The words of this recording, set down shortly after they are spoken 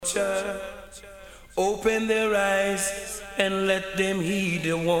culture. Open their eyes and let them heed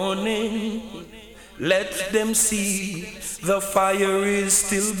the warning. Let them see the fire is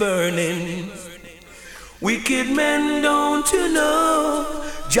still burning. Wicked men, don't you know,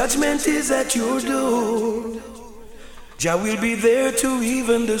 judgment is at your door. Jah will be there to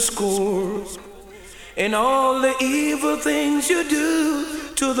even the score. And all the evil things you do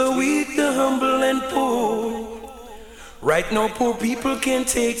to the weak, the humble and poor. Right now poor people can't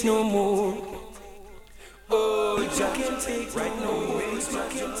take no more. Oh, Jah can't take right no more. Jah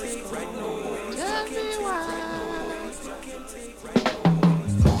can't take right no more. Tell me why.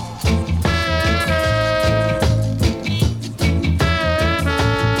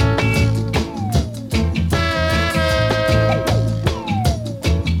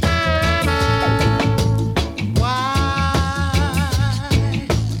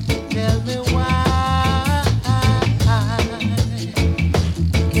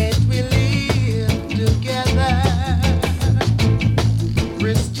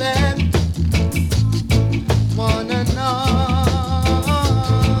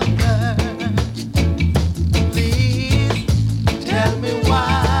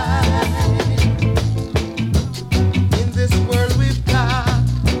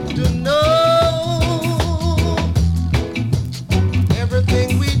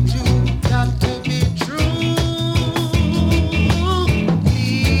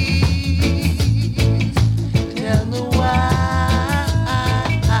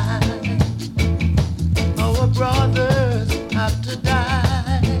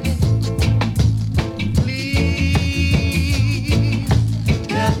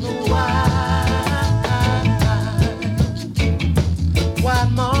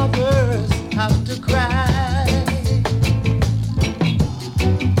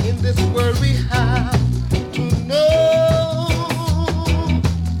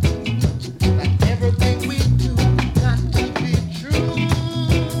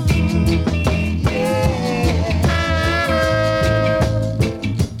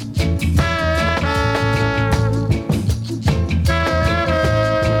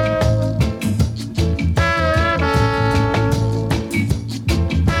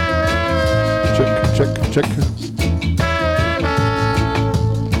 Check.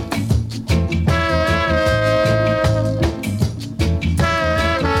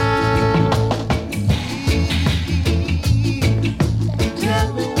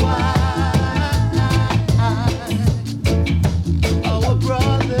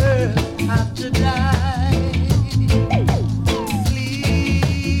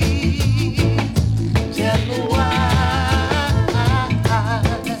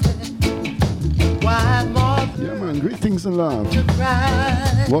 And love.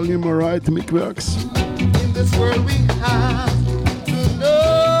 Volume alright, mic works. In this world we have to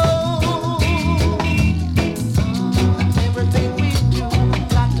know everything we do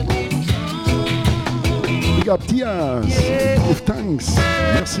got to be true. Big up Tias. Yeah. Give thanks.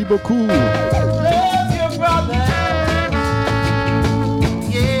 Merci beaucoup. Love your brother.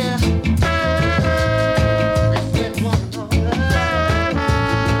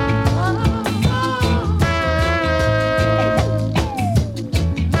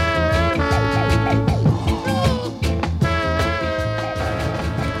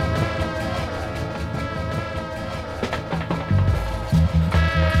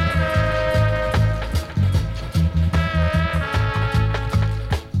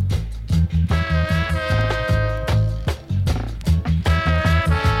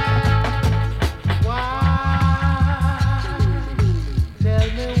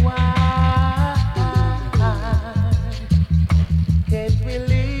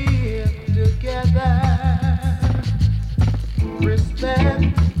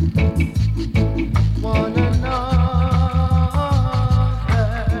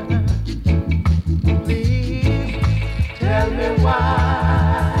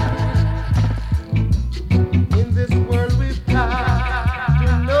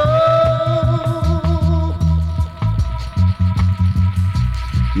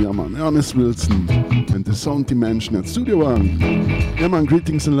 Ernest Wilson and the Sound Dimension at Studio One. Yeah man,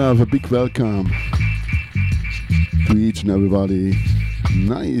 greetings and love, a big welcome to each and everybody.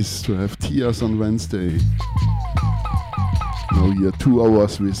 Nice to have Tias on Wednesday. Now here 2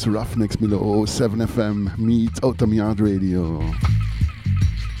 hours with Ruffneck, Smille, 7 FM, meet Outta Radio.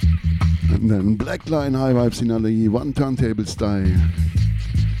 And then Blackline High Vibes in LA, one turntable style.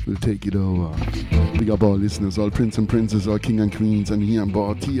 We'll take it over. Big up all listeners, all prince and princess, all king and queens, and here on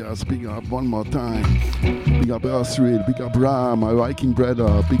board Tias. Big up one more time. Big up Earthreal, big up Ra, my Viking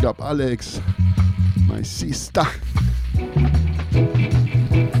brother. Big up Alex, my sister.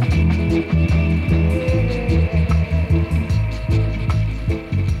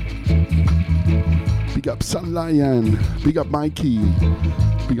 up Sun Lion. Big up Mikey.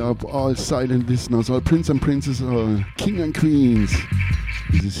 Big up all silent listeners, all prince and princess, all king and queens.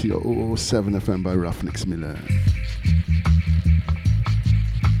 This is here 007 FM by Ruffneck Smille.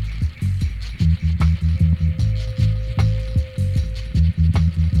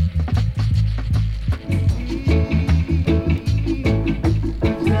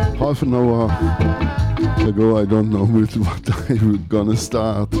 Half an hour ago, I don't know with what time we're gonna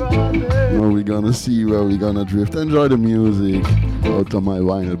start. Now we're gonna see where we're gonna drift. Enjoy the music out of my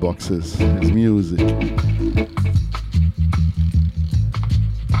vinyl boxes. It's music.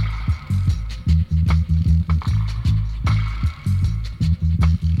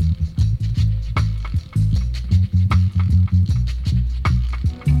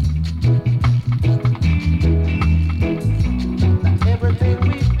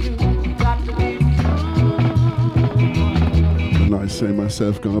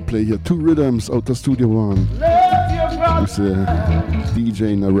 Myself gonna play here 2 rhythms out of Studio One. It's a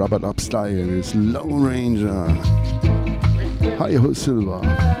DJ in a rubbered up style. It's Lone Ranger. Hi Ho Silver.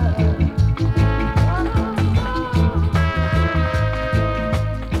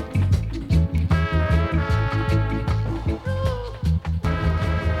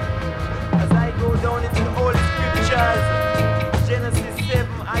 As I go down into the Holy Scriptures, Genesis 7,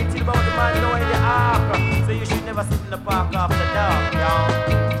 I tell about the man knowing the ark. So you should never sit in the park after dark, y'all.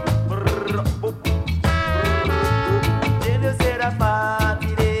 Then you say that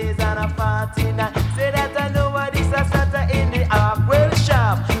 40 days and a 40 nights. Say that I know what is a Saturday in the ark. Well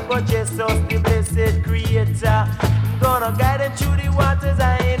sharp, but Jesus the blessed creator, gonna guide them through the waters,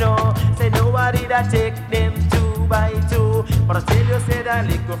 I know. Say nobody that take them 2 by 2. But I tell you, say that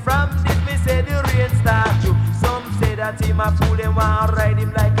liquor from this, me say the rain start to. Some say that him a fool, them want ride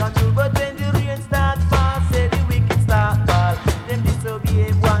him like a mule. But when the rain start fast, say the wicked start fall. Them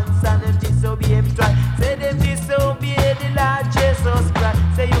disobey him once and them disobey him twice. Say them disobey the Lord Jesus Christ.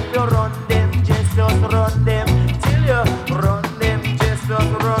 Say you feel run them, Jesus run them. Till you run them, Jesus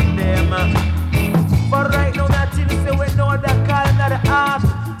run them. But right now that till you say when no other call in the heart.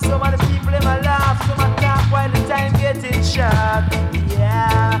 Some of the people them a laugh, some a talk while the time getting short.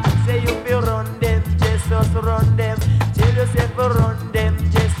 Yeah, say you feel run them, Jesus run them. Till you say for run them,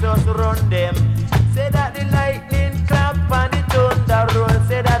 Jesus run them. Say that the lightning clap and the thunder roll.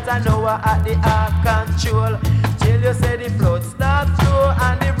 Say that I know at the ark control. Till you say the flood start flow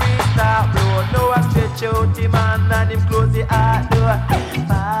and the breeze start blow. Noah stretch out him hand and him close the ark door.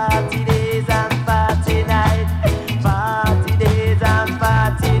 40 days and 40 nights. 40 days and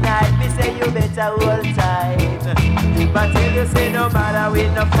 40 nights. Me say you better hold tight. But till you say no matter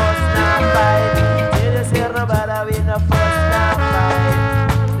with no fuss nor fight. Till you say no matter with no fuss nor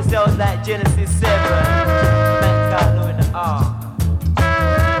fight. It sounds like Genesis 7. Man can't know in the ark.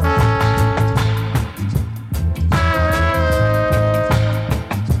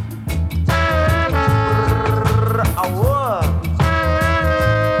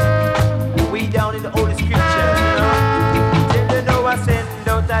 We down in the Holy Scriptures, you know. Till you know I send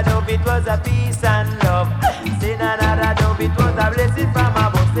out a dove, it was a peace and love. Send another dove, it was a blessing from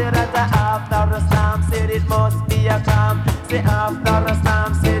above. Say that after a storm, said it must be a calm. Say after a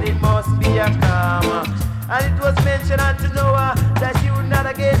storm, said it must be a calm. And it was mentioned unto Noah that he would not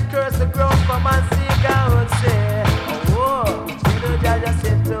again curse the ground for man's sake. I would say, oh, till the judge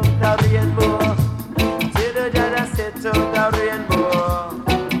set up the rainbow. Till the judge set up the rainbow.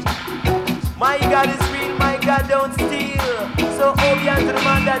 My God is real, my God don't steal. So obedient to the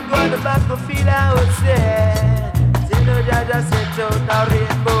man that go on the battlefield, I would say. Till the judge set out the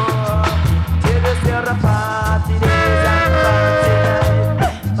rainbow. Till the say the 40 days and 40 nights.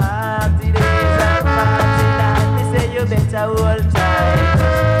 40 days and 40 nights. Me say you better hold tight.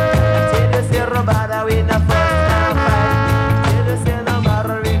 Till you say no matter with no fuss nor fight. Till you say no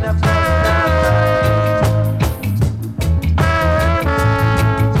matter with no fuss nor fight.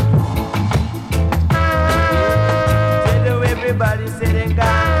 Till you everybody say they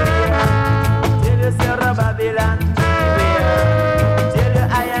can't clear. Till you say no Babylon beware. Till you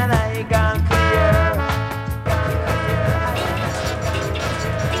I and I can't clear.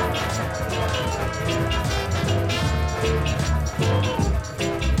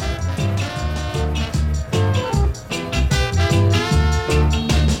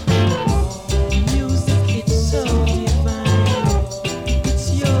 Music, it's so divine. It's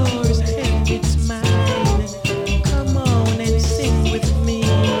yours and it's mine. Come on and sing with me.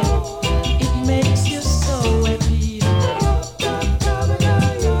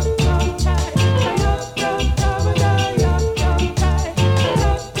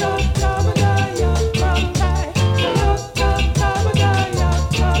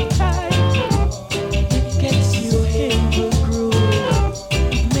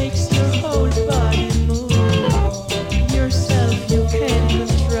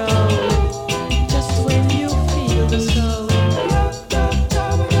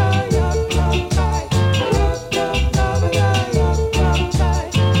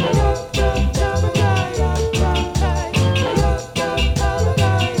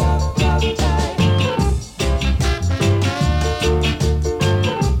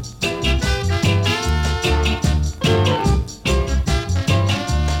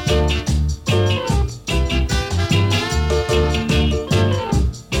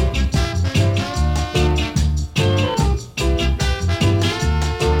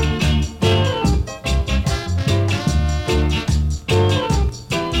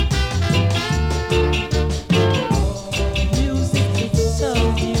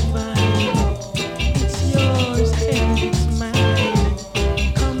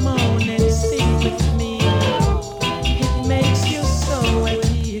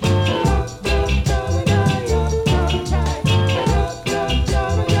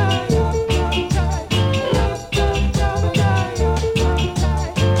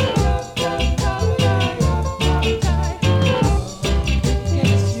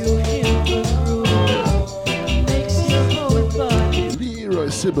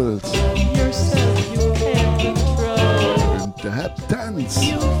 Irreversibles. Yourself you can't control. And the Hap Dance.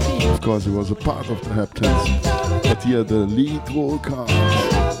 You feel Of course, it was a part of the Hap Dance. But here, the lead vocals.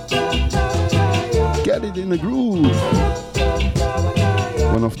 Get it in the groove.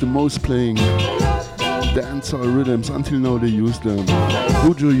 One of the most playing dancehall rhythms. Until now, they use them.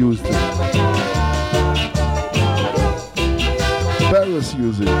 Buju used it. Paris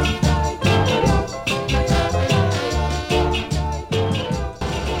use it.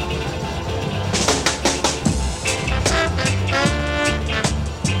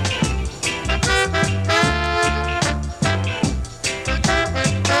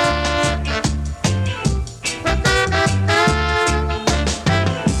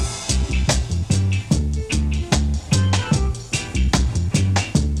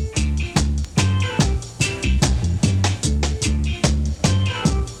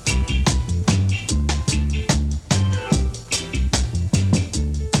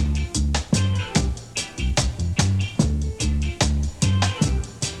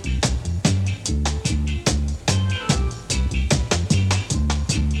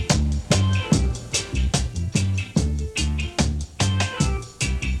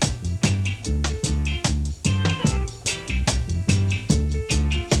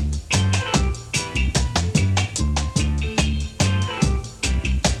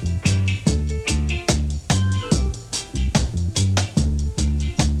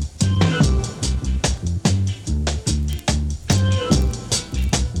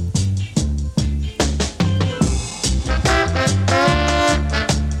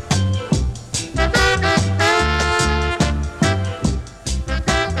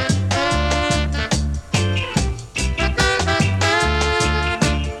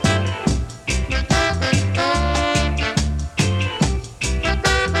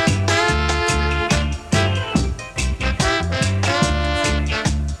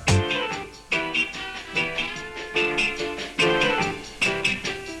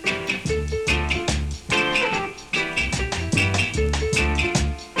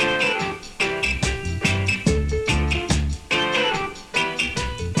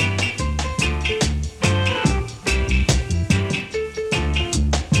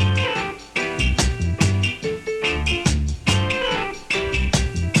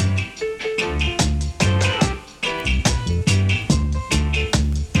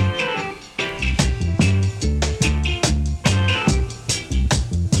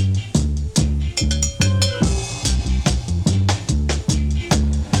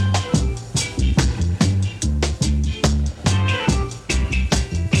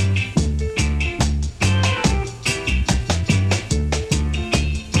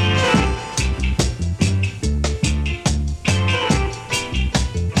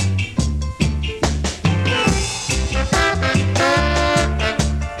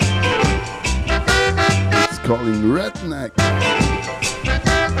 Calling Redneck.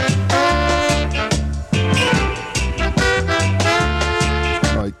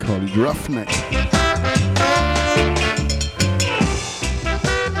 I call it Ruffneck.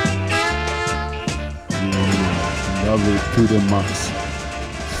 Love it to the max.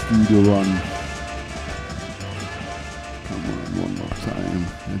 Studio One. Come on, one more time.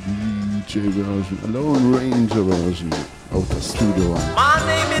 A DJ version, a Lone Ranger version. Outta Studio One. My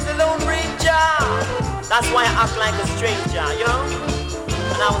name is the Lone Ranger. That's why I act like a stranger, you know?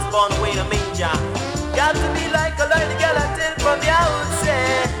 And I was born way in a manger. Got to be like a lady girl I tell from the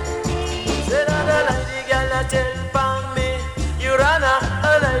outset. Said a lady girl I tell from me. You run a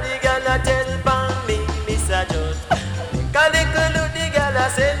lady girl I tell from me. Miss a judge. Call it the girl I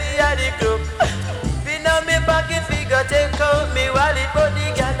say me a the group. Pin on me pocket figure, take out me wallet. But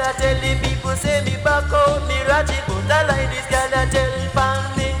the girl I tell the people say me back out me ratchet. But the ladies girl I tell from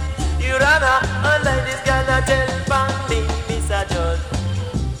me. You run a ladies girl I tell from me. Miss a judge.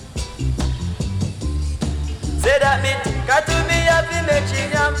 Say that me think to me have to make she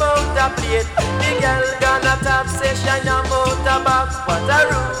about a plate. The girl gonna top session about a box. What a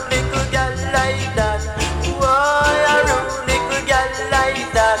rude little girl like that. Why a rude little girl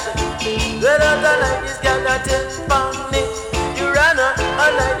like that. The other ladies gonna tell from me. You run a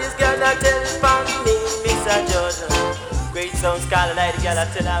ladies gonna tell from me. Miss a judge. Great sounds called a lady girl I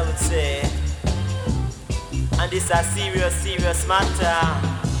tell I would say. And this a serious, serious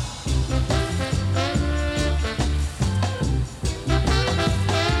matter.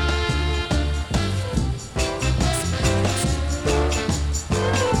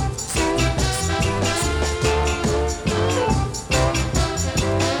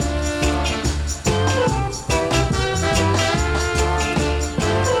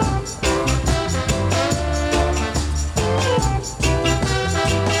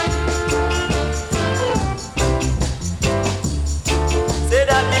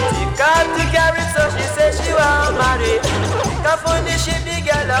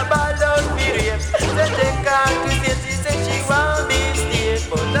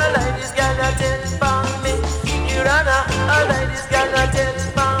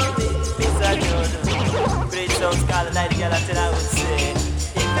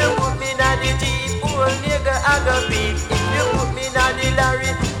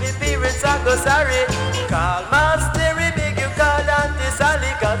 Larry. Me parents are go sorry. Call Master, beg you call Auntie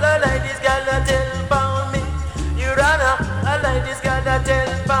Sally, cause I like this girl that tell on me. Your Honor, I like this girl that tell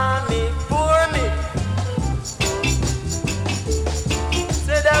on me. Poor me.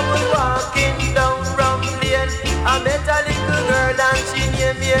 Said I was walking down from lane. I met a little girl and she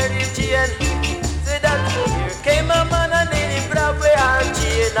named Mary Jane. Said that here came a man and then he brought away her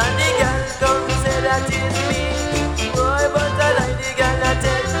chain. And the girl come say that is me. Boy, but I like the girl that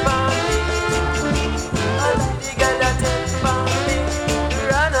tell for me. I like the girl that tell for me.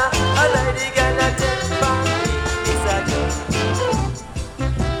 Rana, I like the girl that tell for me. It's a joke.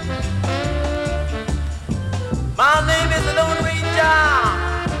 My name is the Lone Ranger.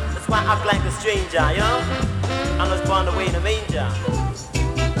 That's why I act like a stranger, you know? I was born away in a manger.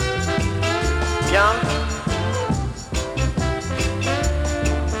 Yeah?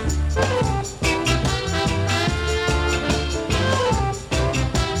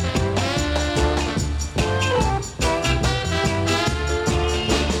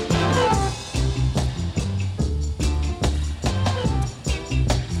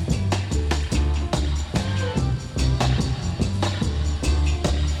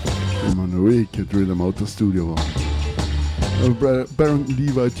 Wicked rhythm out the studio. Baron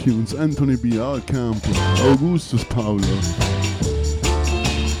Levi Tunes, Anthony B. Al Campo, Augustus Paulo.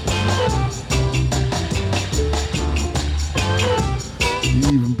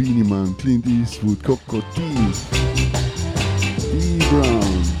 Even Beanie Man, Clint Eastwood, Coco D. D.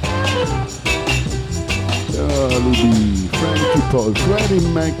 Brown. Charlie B. Frankie Paul, Freddie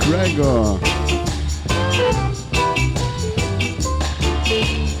McGregor.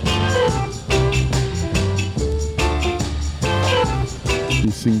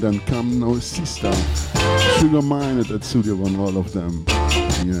 Sing then Come Now Sister. Sugar Mine at that studio on all of them.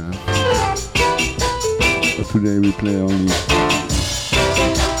 Yeah. But today we play only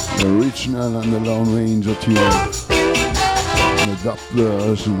the original and the Lone Ranger tune. The dub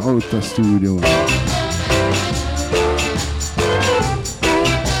version, Outta studio.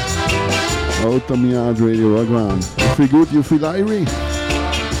 Outta Miad Radio Ragwan. You feel good, you feel irie?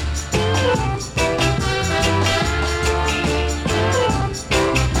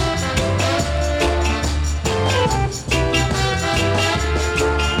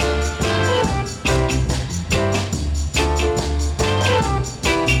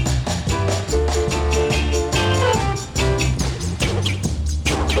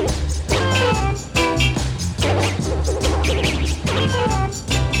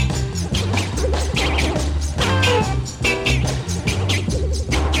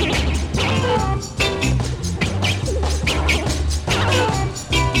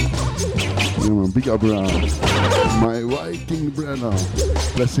 Big up my Viking brother.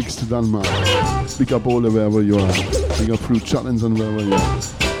 Blessings to Denmark. Big up all wherever you are. Big up Fruit Challenge and wherever you are.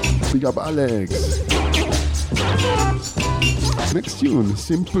 Big up Alex. Next tune,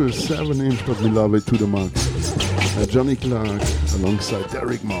 simple 7 names, but we love it to the max. Johnny Clark alongside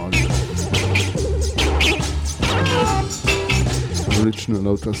Derek Mark. Original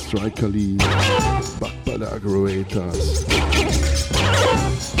Outta Striker Lee. Back by the Aggrovators.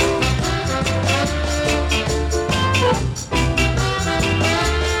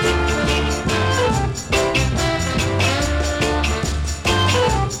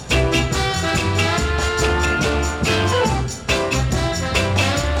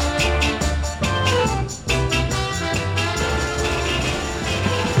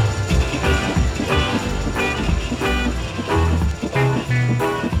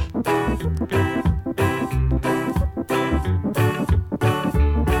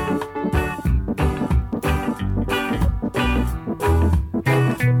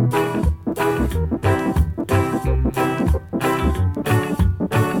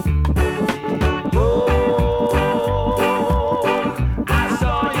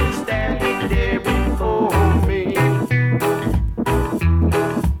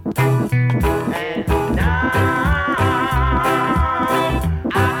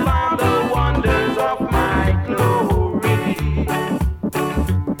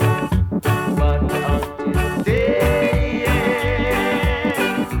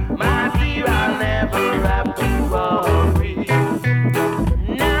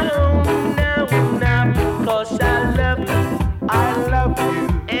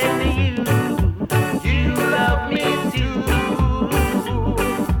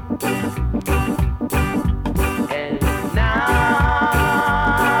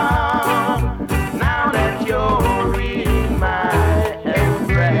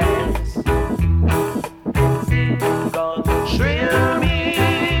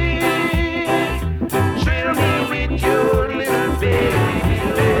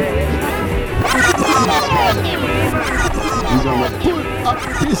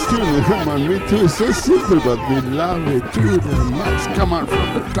 This tune, come on, me too, it's so simple, but we love it too. The max come on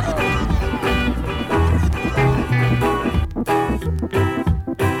from the top.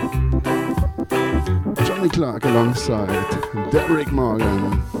 Johnny Clark alongside Derek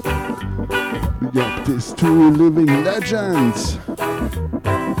Morgan. We got these two living legends.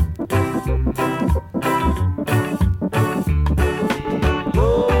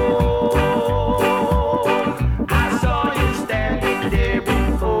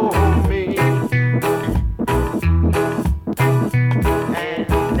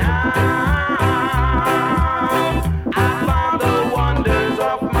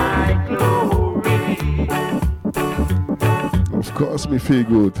 Me feel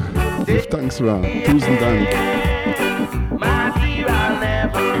good. Give thanks around. Tusen Dank. My dear, I'll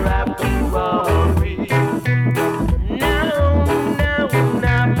never have to worry. No, no,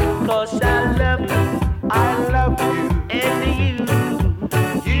 no, 'cause I love you, and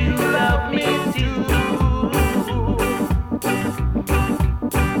you love me too.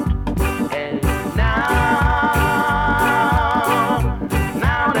 And now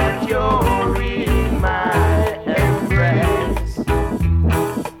that you're in my embrace,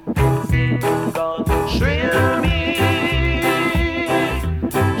 thrill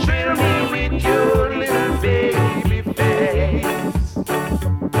me with your little baby face.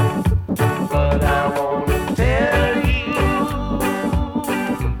 But I wanna tell you,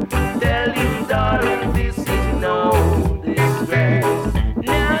 darling, this is no disgrace.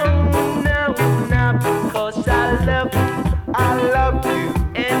 No, 'cause I love you,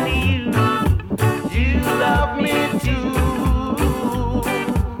 and you love me too.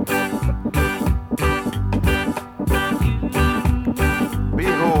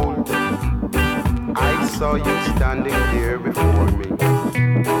 Saw you standing there before me,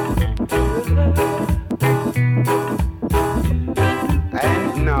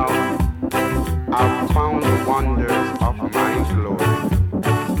 and now I've found the wonders of my glory.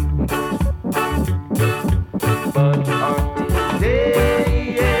 But today,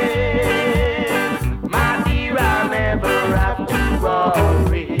 my dear, I'll never have to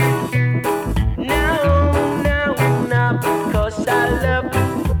worry. No, 'cause I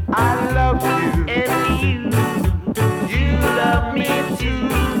love you, and you love me too.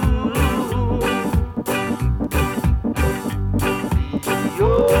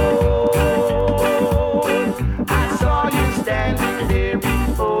 I saw you standing there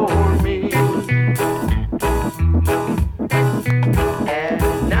before me, and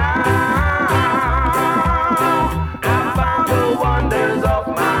now I found the wonders of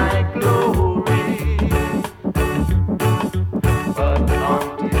my glory. But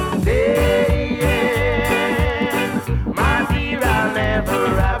until then, my dear, I'll never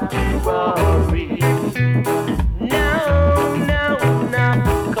have to worry. No,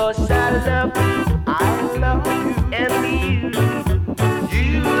 'cause I love you, and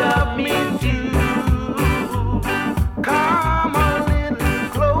you love me too. Come a little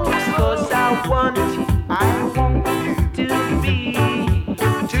close, 'cause I want you to be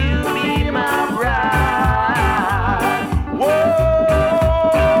my bride. Whoa,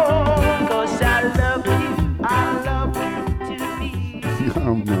 'cause I love you to be.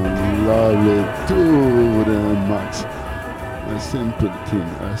 I'm love it too, the max. A simple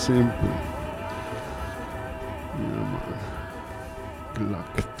thing, a simple. Yeah, man.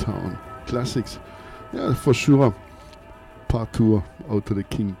 Glocktown classics. Yeah, for sure. Part 2 out of the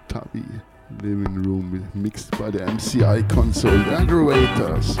King Tubby living room mixed by the MCI console, the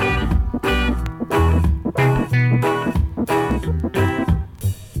aggravators.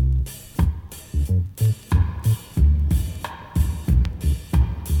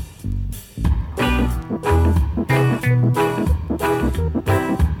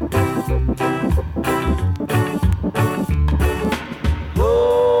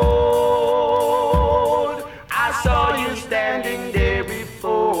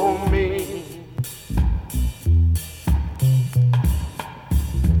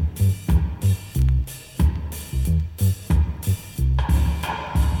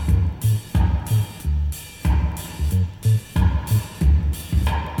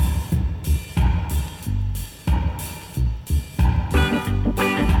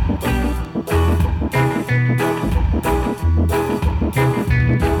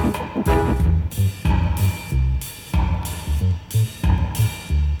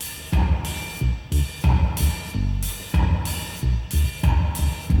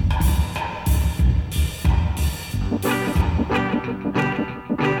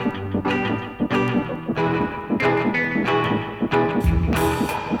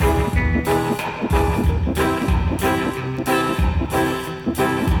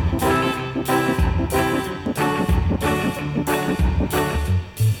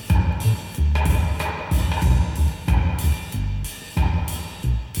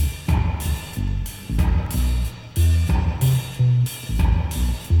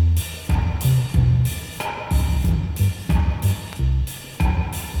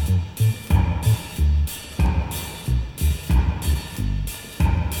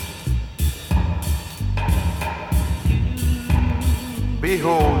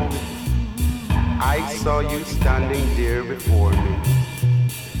 Behold, I saw you standing there before me.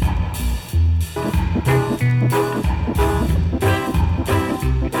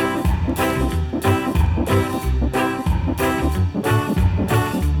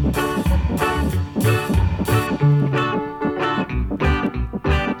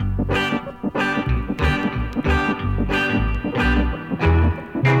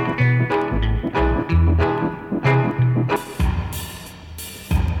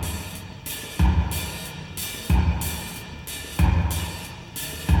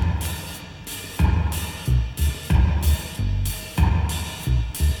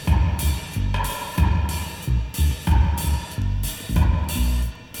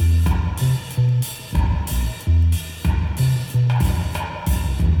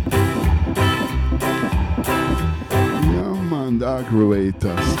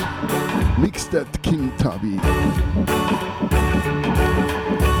 Aggravators. Mix that King Tubby.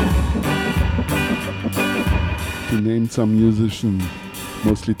 To name some musicians,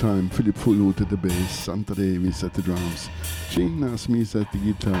 mostly time Philip Fulwood at the bass, Santa Davis at the drums, Gina Smith at the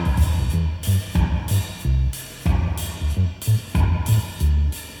guitar.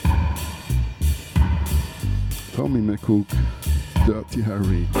 Tommy McCook, Dirty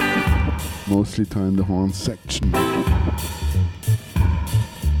Harry, mostly time the horn section.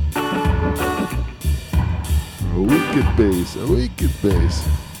 A wicked bass.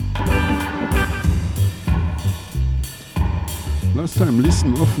 Last time,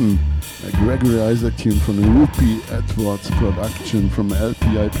 listen often a Gregory Isaac tune from the Whoopi Edwards production from an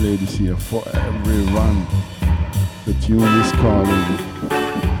LP I played this year for everyone. The tune is calling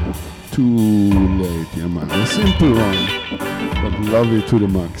Too Late, yeah man. A simple one, but lovely to the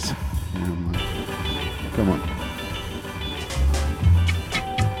max. Yeah man. Come on.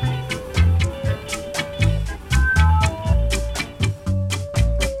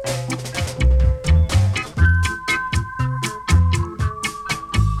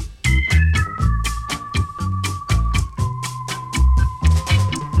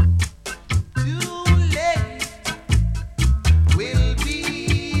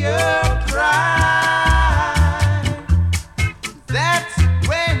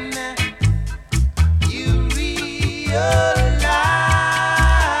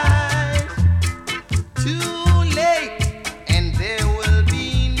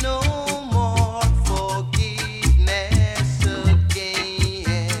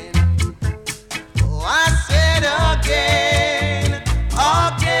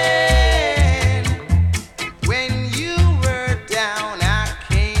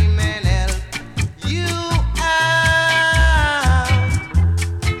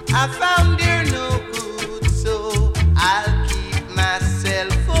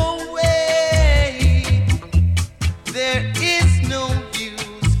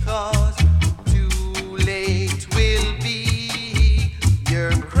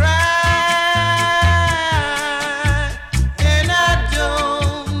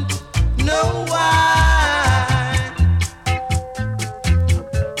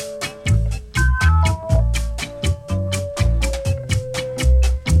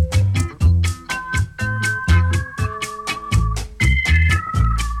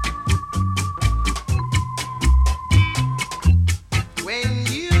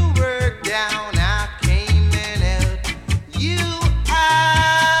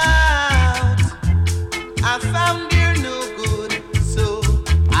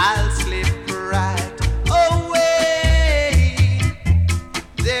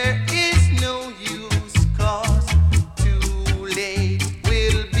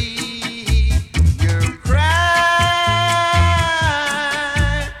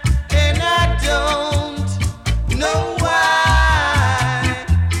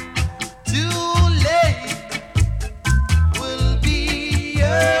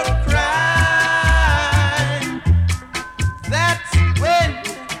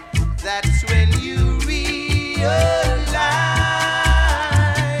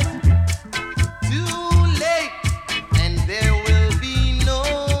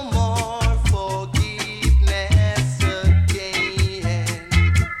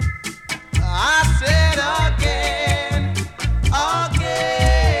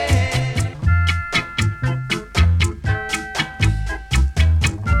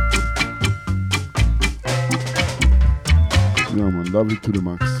 Lovely to the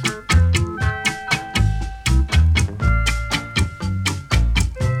max.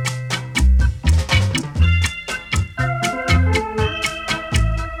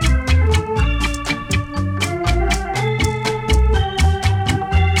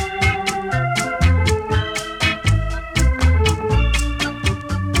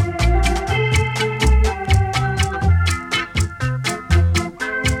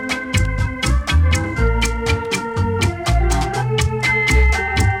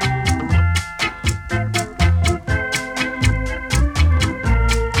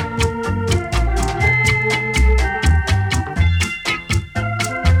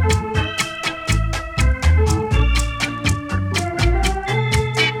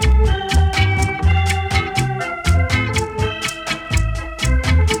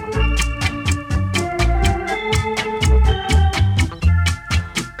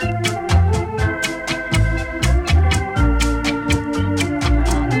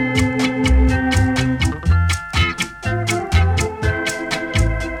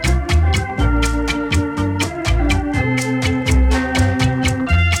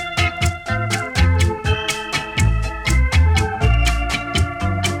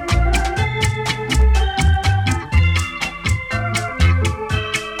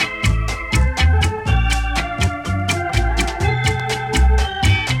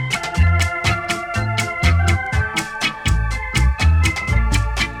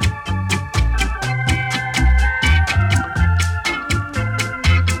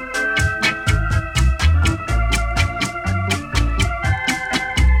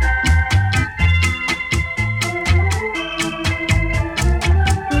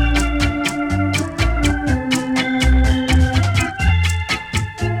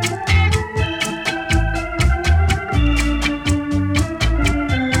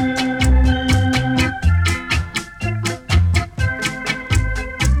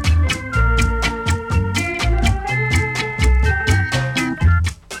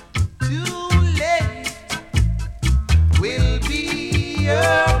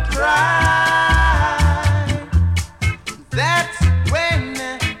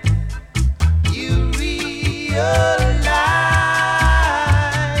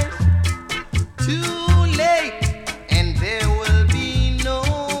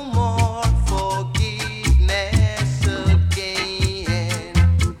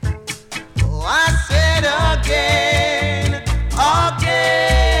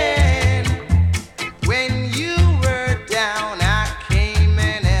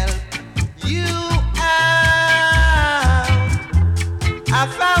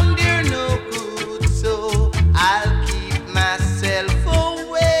 found you're no good, so I'll keep myself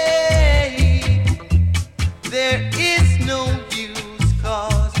away. There is no use,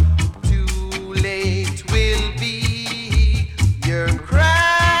 cause too late will be your cry.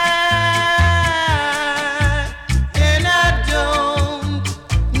 And I don't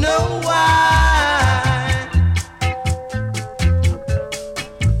know why.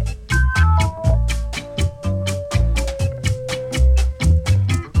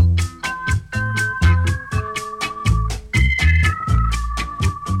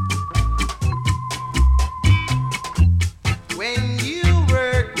 When you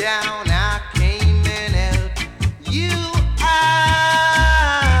were down, I came and helped you out.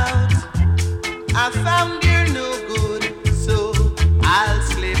 I found you're no good, so I'll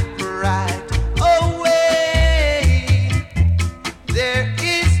slip right away. There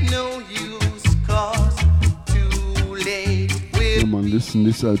is no use, cause too late will Come on, listen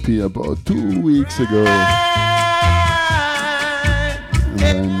this LP about 2 weeks ago. And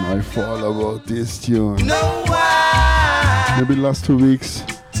then I fall about this tune. know why. Maybe last 2 weeks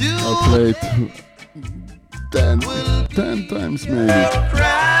I played 10 times maybe.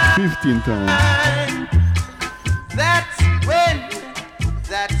 15 times.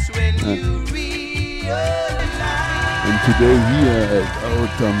 That's when you realize. And today here at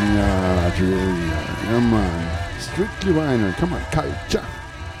Outta yeah man. Strictly vinyl, come on, culture.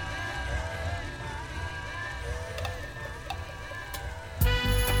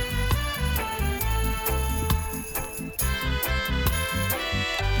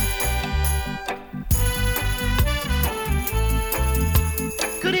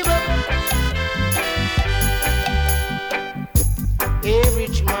 Hey,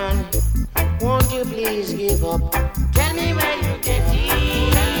 rich man, won't you please give up? Tell me where you get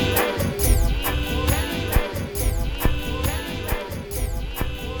it.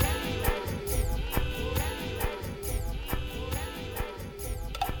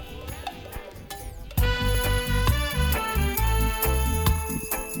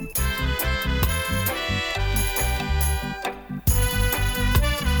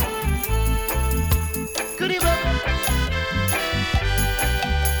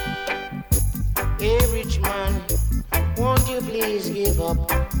 Hey, rich man, won't you please give up?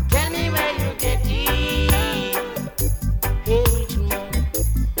 Tell me where you get it. Hey, rich man,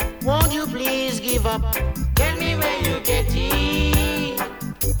 won't you please give up? Tell me where you get it.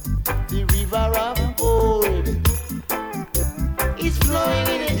 The river of gold is flowing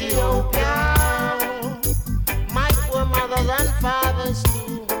in Ethiopia. My poor mothers and fathers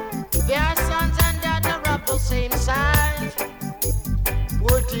too. Their sons and daughters of the same size.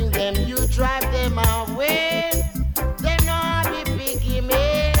 Putting them, you drive them away. They know the piggy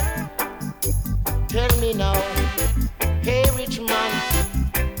man. Tell me now, hey rich man,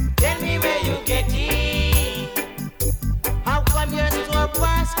 tell me where you get it. How come your store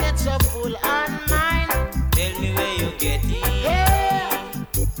basket so full on mine? Tell me where you get it. Yeah.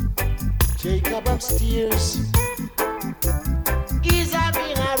 Jacob upstairs, he's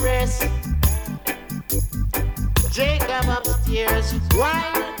having a rest. Jacob upstairs, why?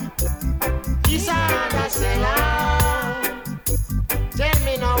 He's under cellar. Tell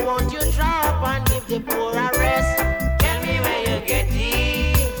me now, won't you drop and give the poor a rest? Tell me where you get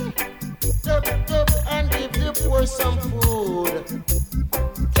it. Tup, tup, and give the poor some food.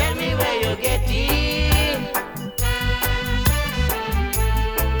 Tell me where you get it.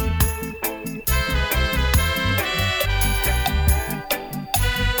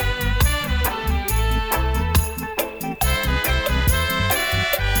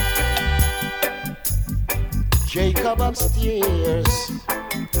 Jacob upstairs,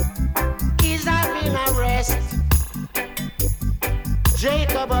 he's having a rest.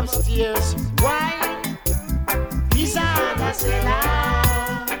 Jacob upstairs, why? He's under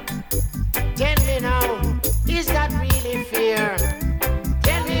cellar. Tell me now, is that really fair?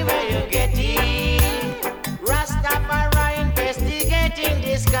 Tell me where you get it. Rastafari investigating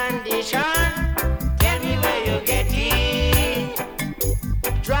this condition. Tell me where you get it.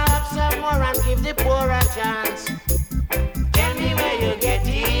 Drop some more and give the poor a chance. Tell me where you get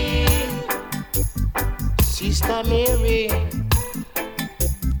it. Sister Mary,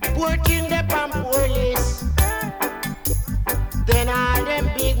 put in the police. Then all them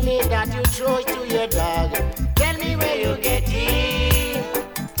big meat that you throw to your dog. Tell me where you get it.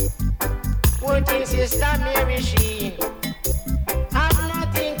 Put in Sister Mary, she have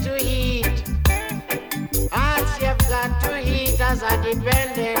nothing to eat. All she've got to eat as a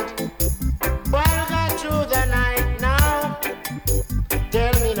dependent. Bulga through the night now.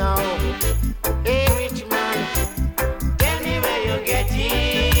 Tell me now, hey rich man, tell me where you get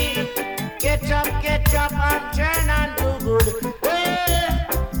it. rise up and turn and do good. Hey,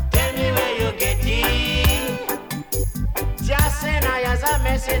 tell me where you get it. Just send I as a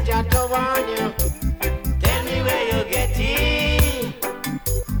messenger to warn you. Tell me where you get it.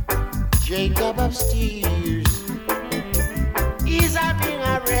 Jacob upstairs. He's having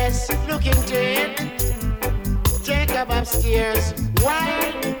a rest, looking to it. Jacob upstairs.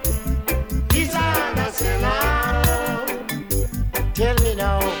 Why? He's on a sinner. Tell me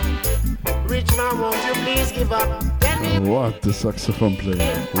now, rich man, won't you please give up? Tell me What the saxophone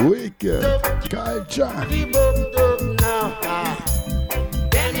player? Wicked culture.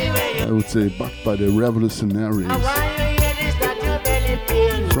 I would say backed by the revolutionaries.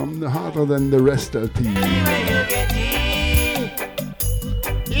 From the harder than the rest LP.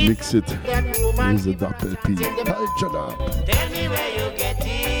 Mix it with a dub LP. Culture dub. Tell me where you get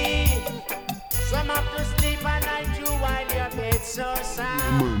it. Some have to sleep at night too while your bed's so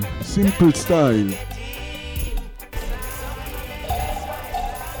sad. Man, simple style.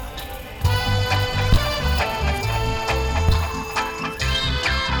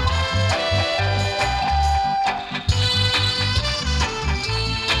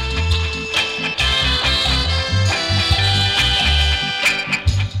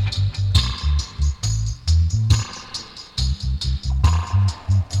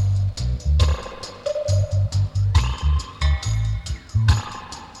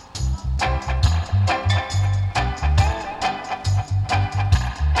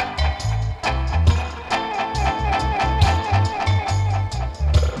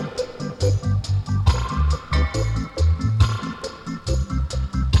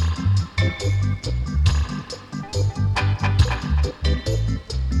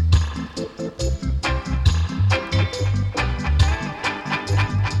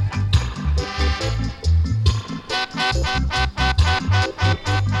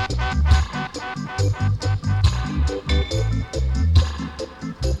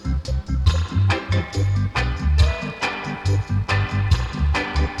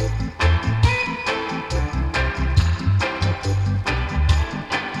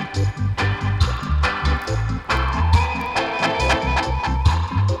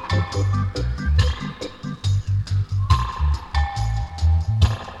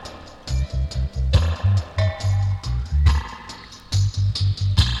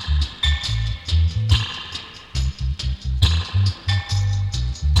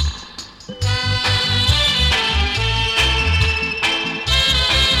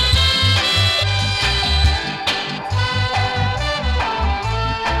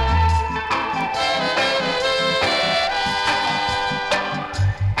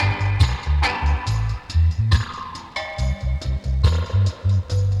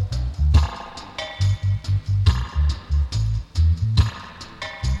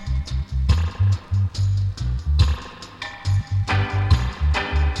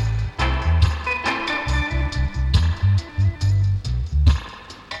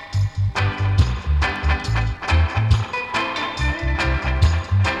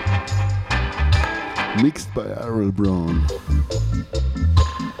 Mixed by Errol Brown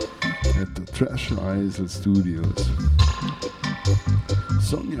at the Treasure Isle Studios.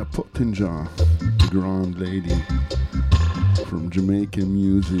 Sonia Pottinger, the grand lady from Jamaican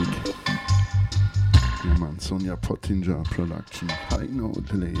music. Yeah man, Sonia Pottinger production, high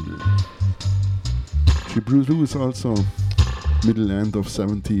note label. She produced also middle end of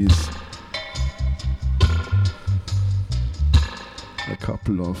 70s. A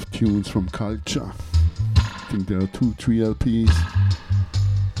couple of tunes from Culture. I think there are 2-3 LPs.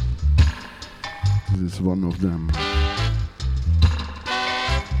 This is one of them.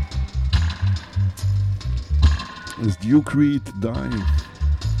 As Duke Reed died,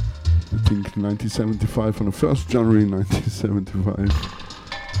 I think 1975, on the 1st January 1975,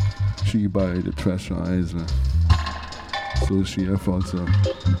 she by the Treasure Isle. So she have also a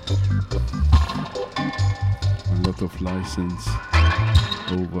lot of license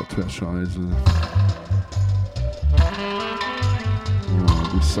over Treasure Isle. Oh,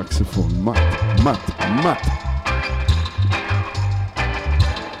 this saxophone, Matt.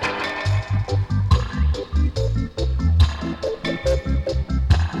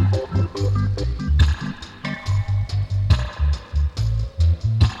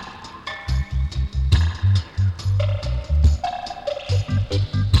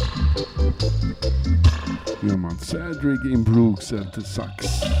 Yeah man, Cedric in Brooks at the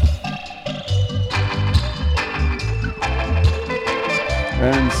sax.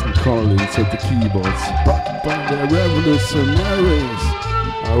 Anson Collins at the keyboards, backed by the revolutionaries,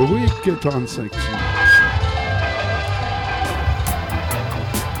 a wicked on section.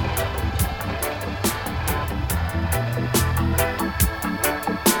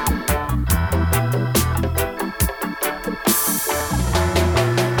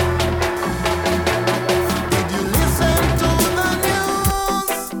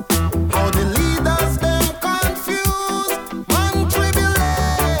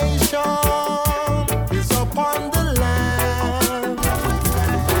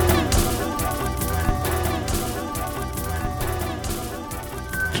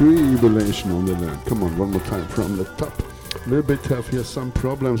 Tribulation on the land. Come on, one more time from the top. A little bit have here some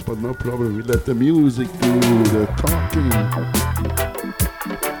problems, but no problem. We let the music do the talking.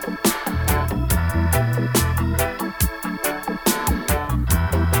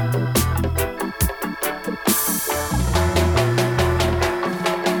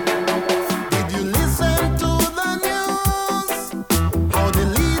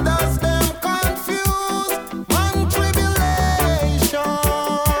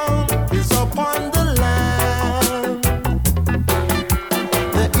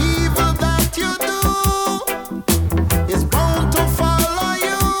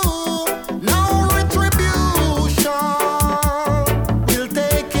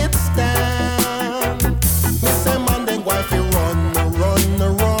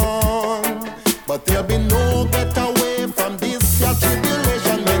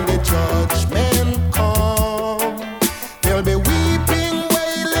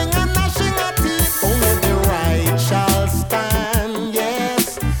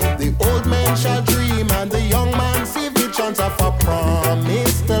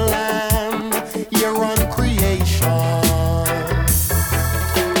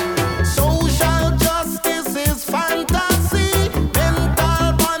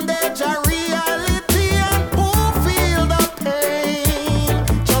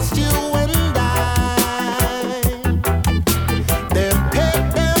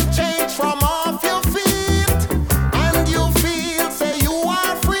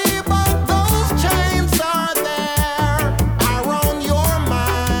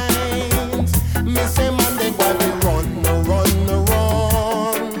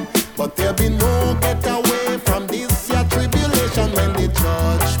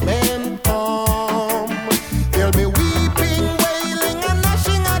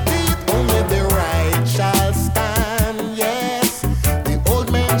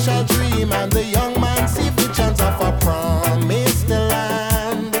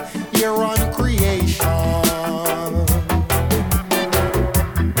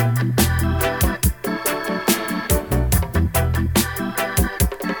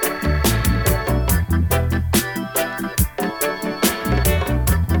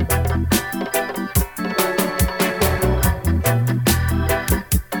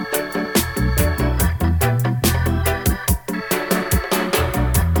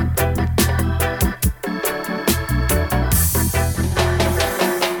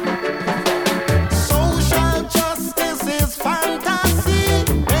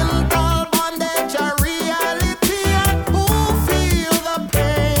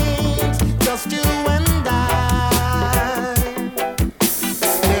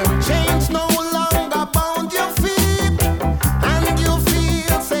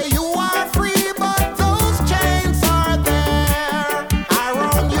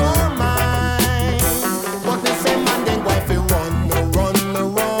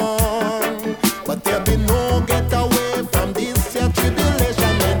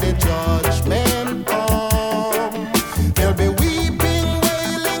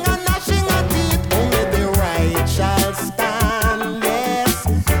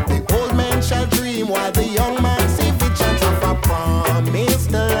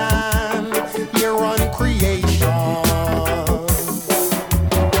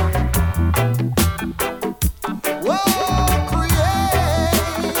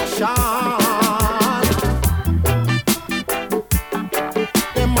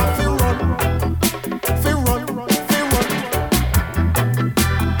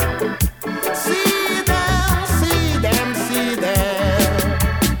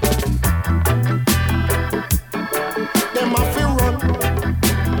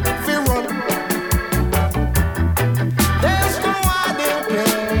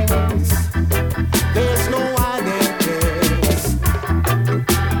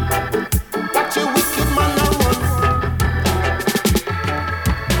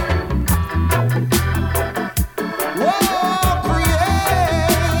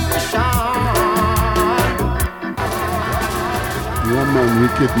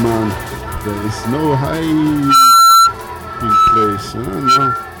 Wicked man, there is no hiding place.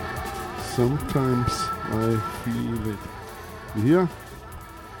 No. Sometimes I feel it. Here,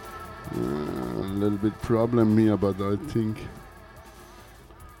 a little bit problem here, but I think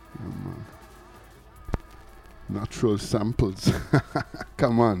natural samples.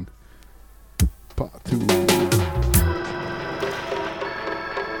 Come on, part 2.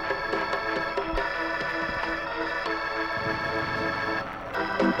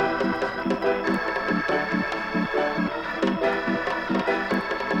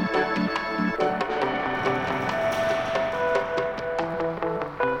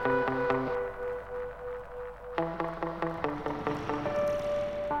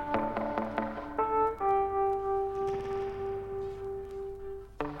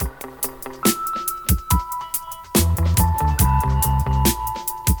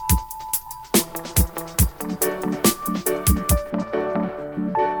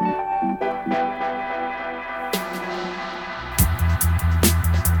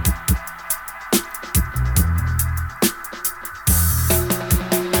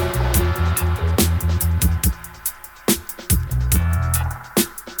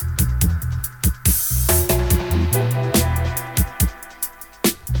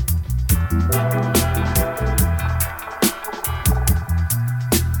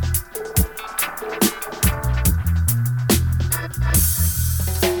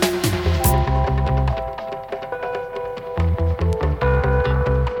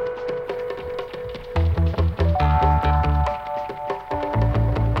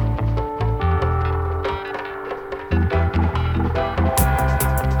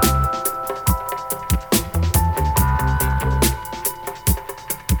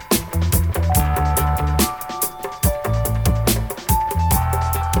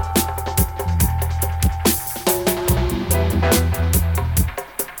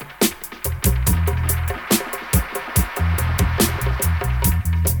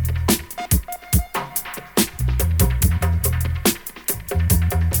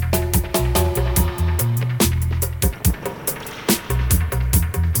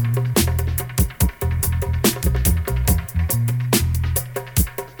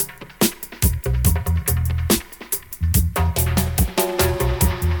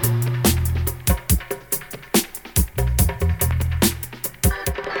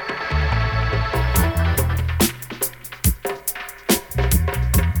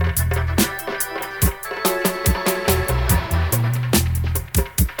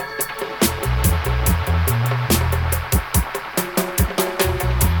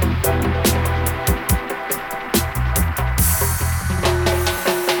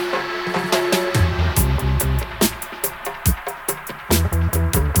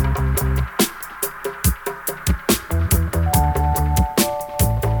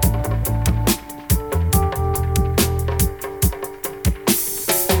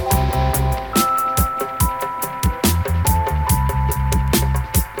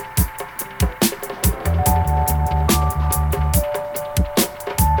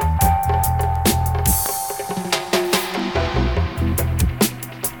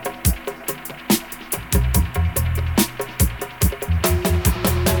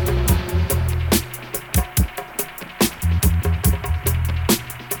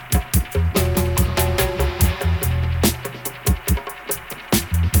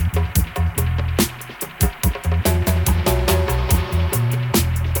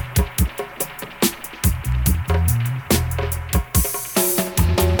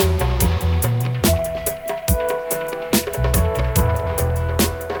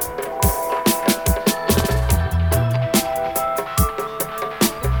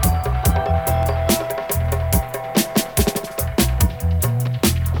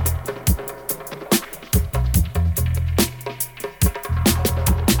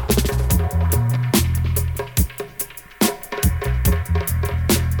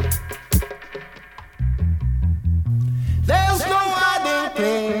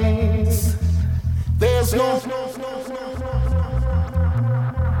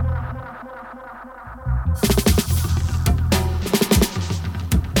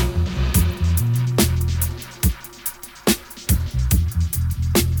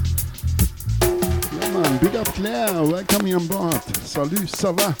 Claire, welcome you on board. Salut,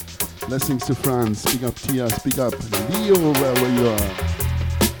 ça va? Blessings to France. Big up Tia, big up Leo, wherever you are.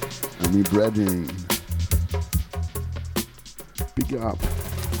 And me brethren. Big up.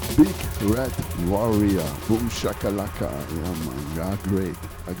 Big Red Warrior. Boom shakalaka. Yeah man,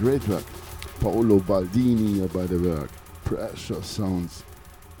 a great work. Paolo Baldini by the work. Precious sounds.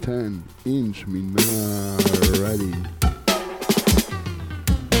 10-inch, me man, ready.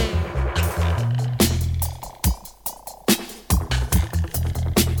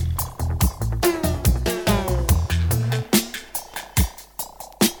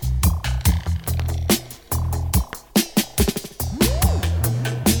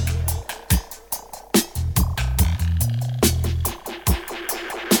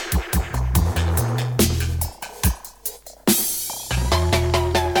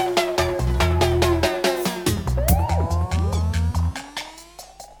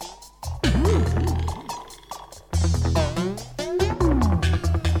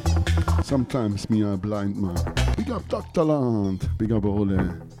 Sometimes me a blind man. Big up Dr. Land. Big up all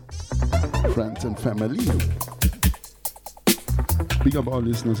the friends and family. Big up all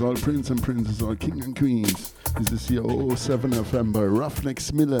listeners, all prince and princesses, all king and queens. This is your 007 FM by Ruffneck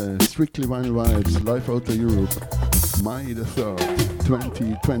Smille. Strictly vinyl vibes. Live out of Europe. May the 3rd,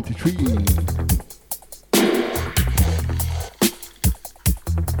 2023.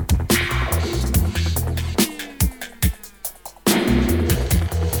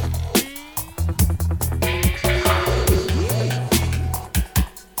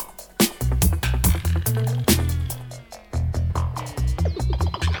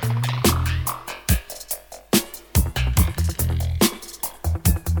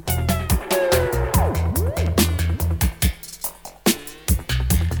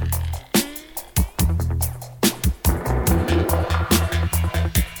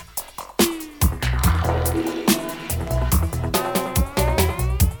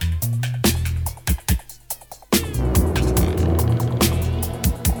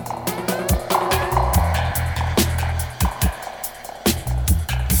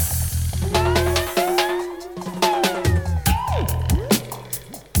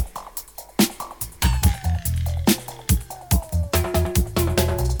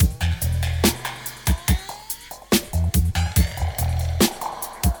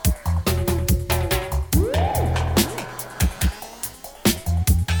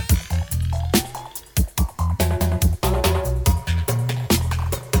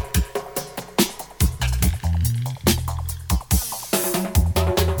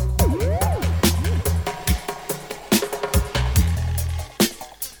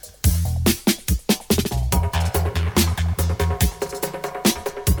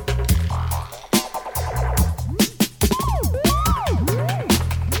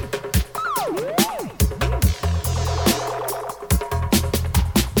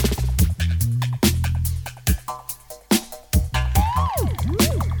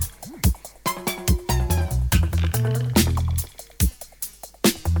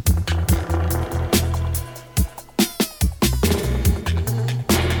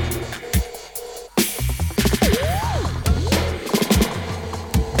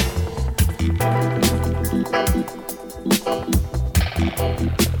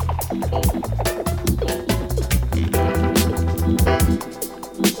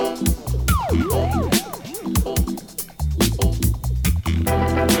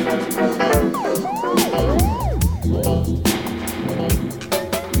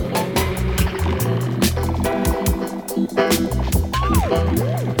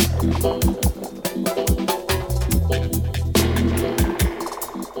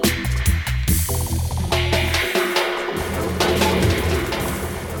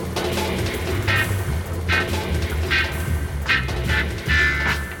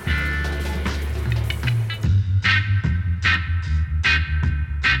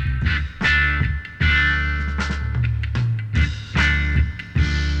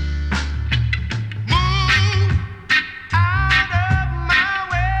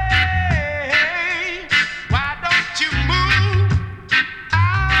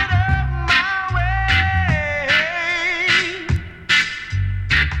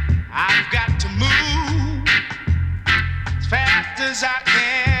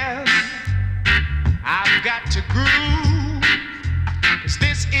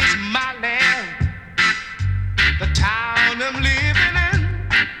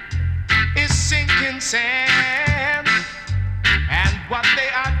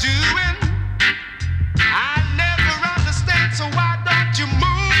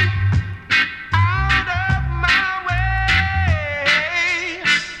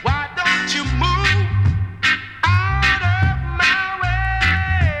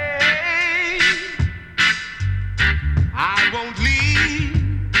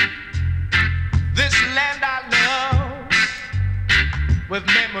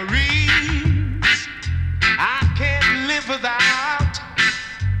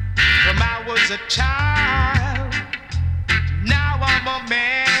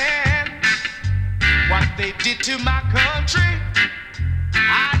 they did to my country.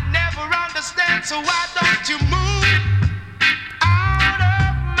 I never understand, so why don't you move out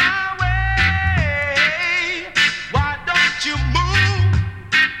of my way? Why don't you move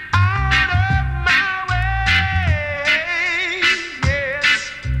out of my way?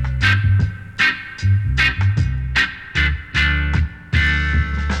 Yes.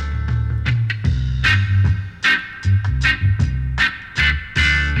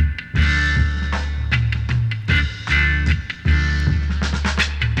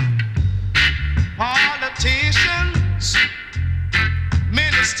 Politicians,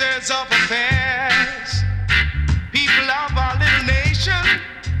 ministers of affairs, people of our little nation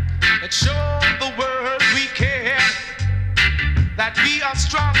that show the world we care, that we are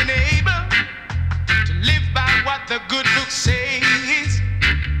strong and able to live by what the good book says.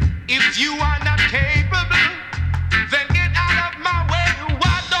 If you are not capable, then get out of my way.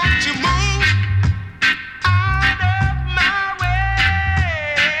 Why don't you move out of my way?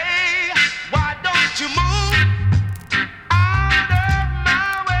 Why don't you move out of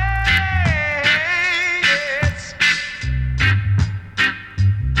my way? Yes.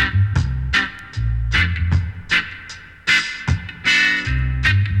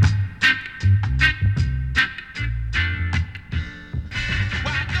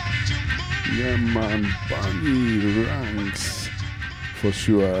 Why don't you move? Yeah, man, Bunny Ranks. For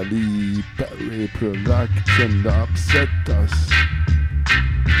sure, Lee Perry production that upset us.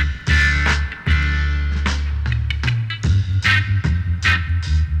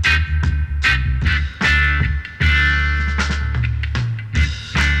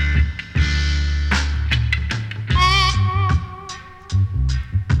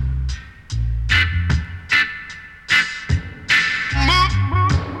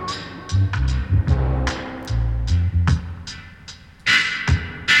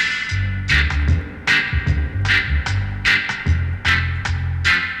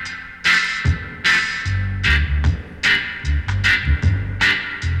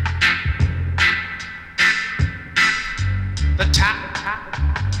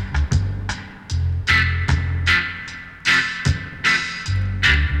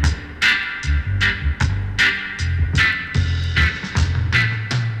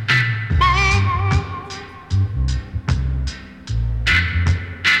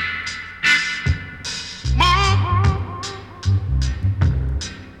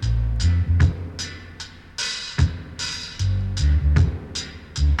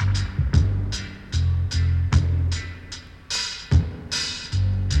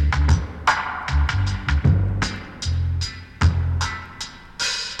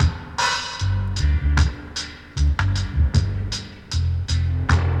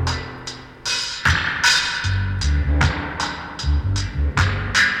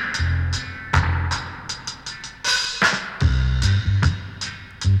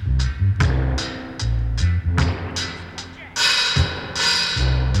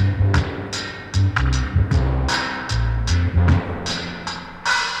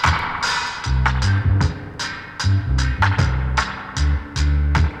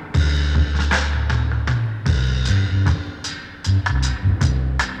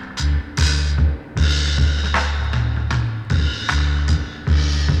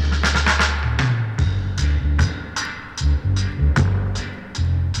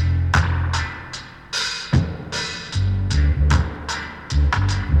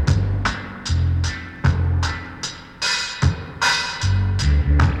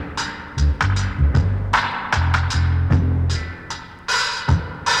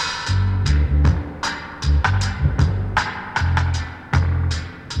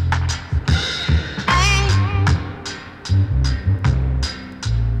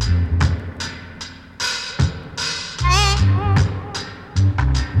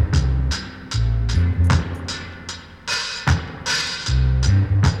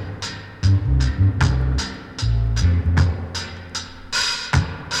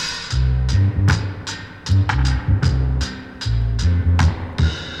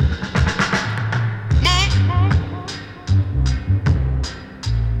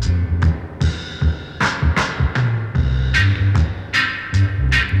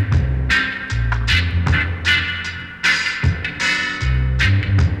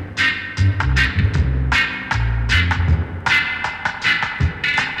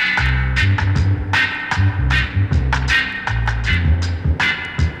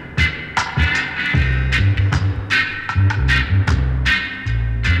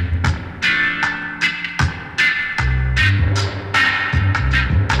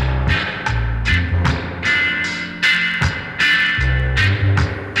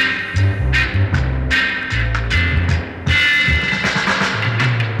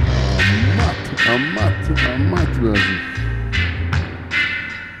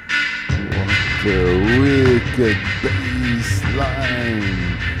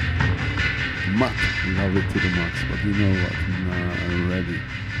 time. Matt, love it to the max, but you know what? Nah, I'm ready.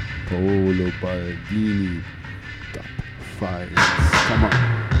 Paolo Baldini, top 5. Come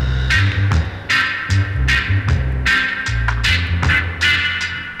on.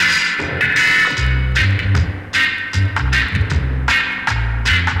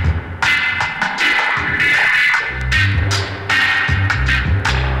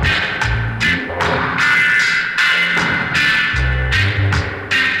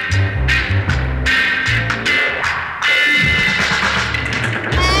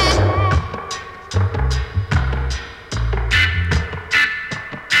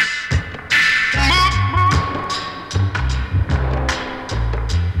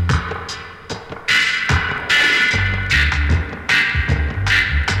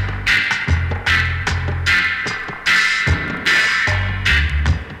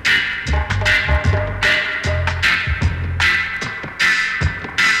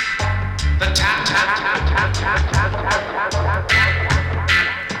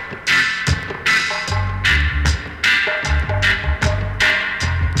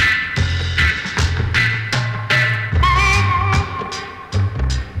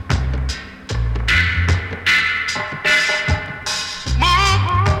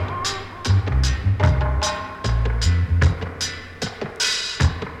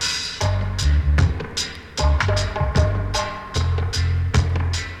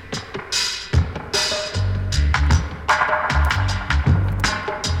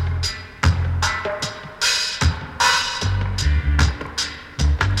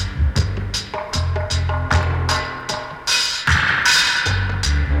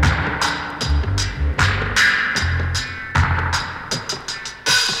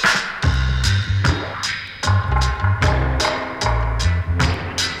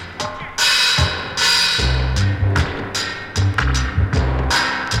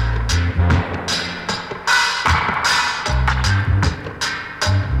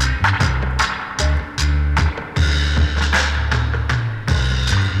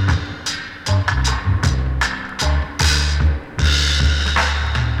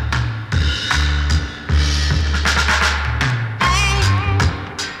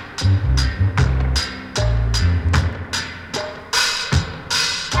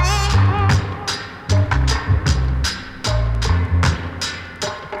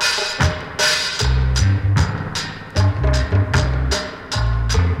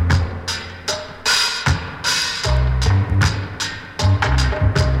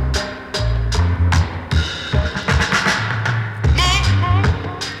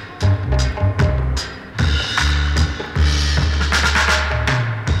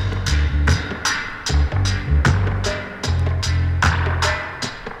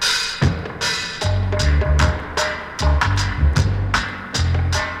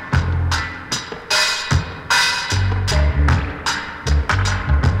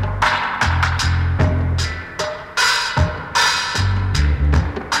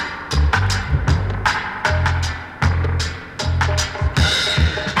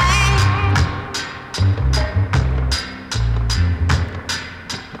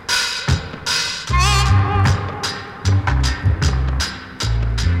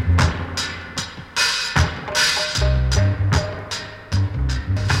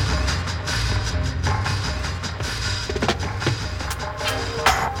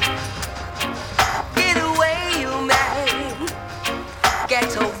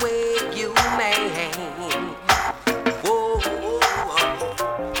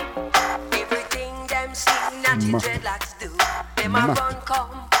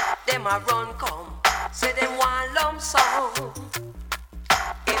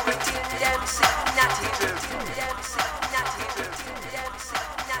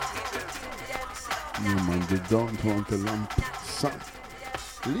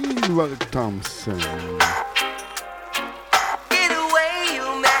 Thompson. Get away,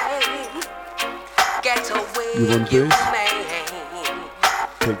 you man. Get away, you want you this? Man.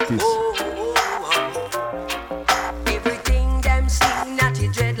 Take this. Everything them see natty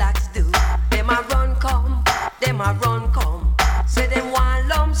dreadlocks do. Them a run come, them a run come. Say them one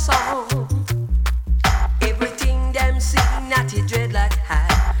lump sum. Everything them see natty dreadlocks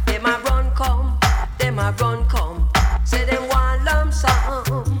have. Them a run come, them a run come. Say them one lump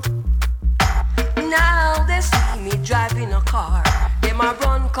sum. Now they see me driving a car. Them a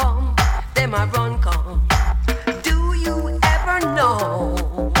run come, them a run come. Do you ever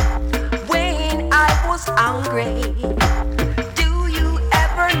know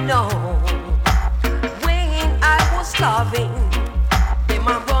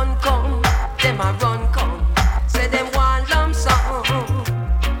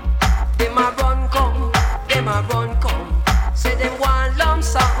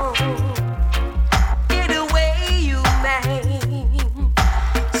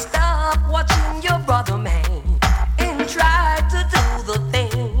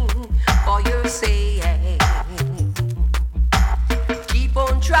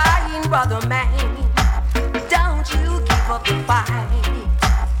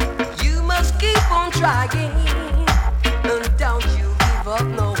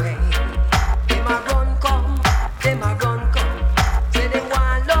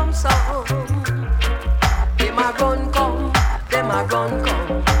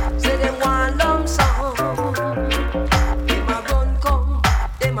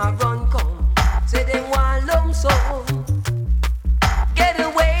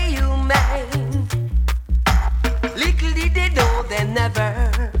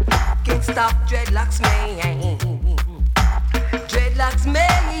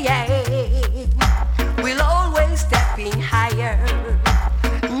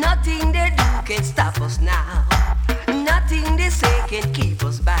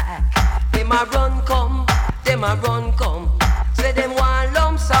them a run come. Say them want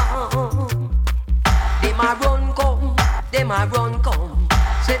lump sum. Them a run come, them a run come.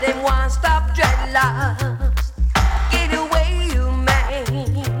 Say them want stop dreadlocks. Get away you man.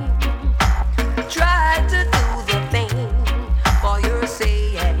 Try to do the thing for your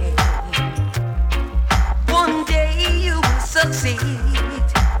sake. One day you will succeed.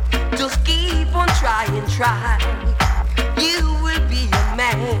 Just keep on trying, try. You will be a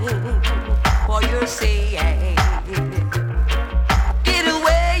man for your sake. Get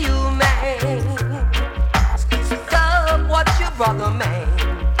away you man. Stop what your brother man.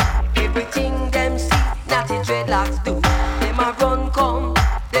 Everything them see, natty dreadlocks do. Them a run come,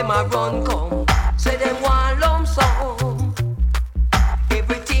 them a run come. Say them want lump sum.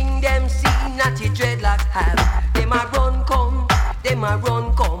 Everything them see, natty dreadlocks have. Them a run come, them a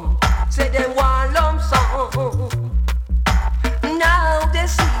run come. Say them want lump sum. Now they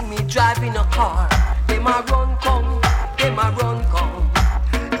see me driving a car. Them a run come, them a run come.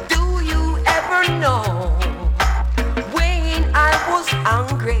 Do you ever know when I was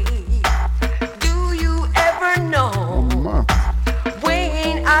hungry? Do you ever know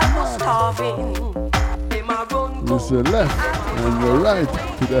when I was starving? Them a run come. It's the left and the right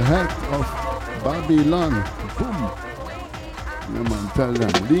to the head of Babylon. Boom. Yeah, man, tell them,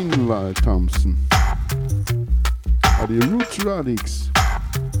 Lingval Thompson. Are the Roots Radix.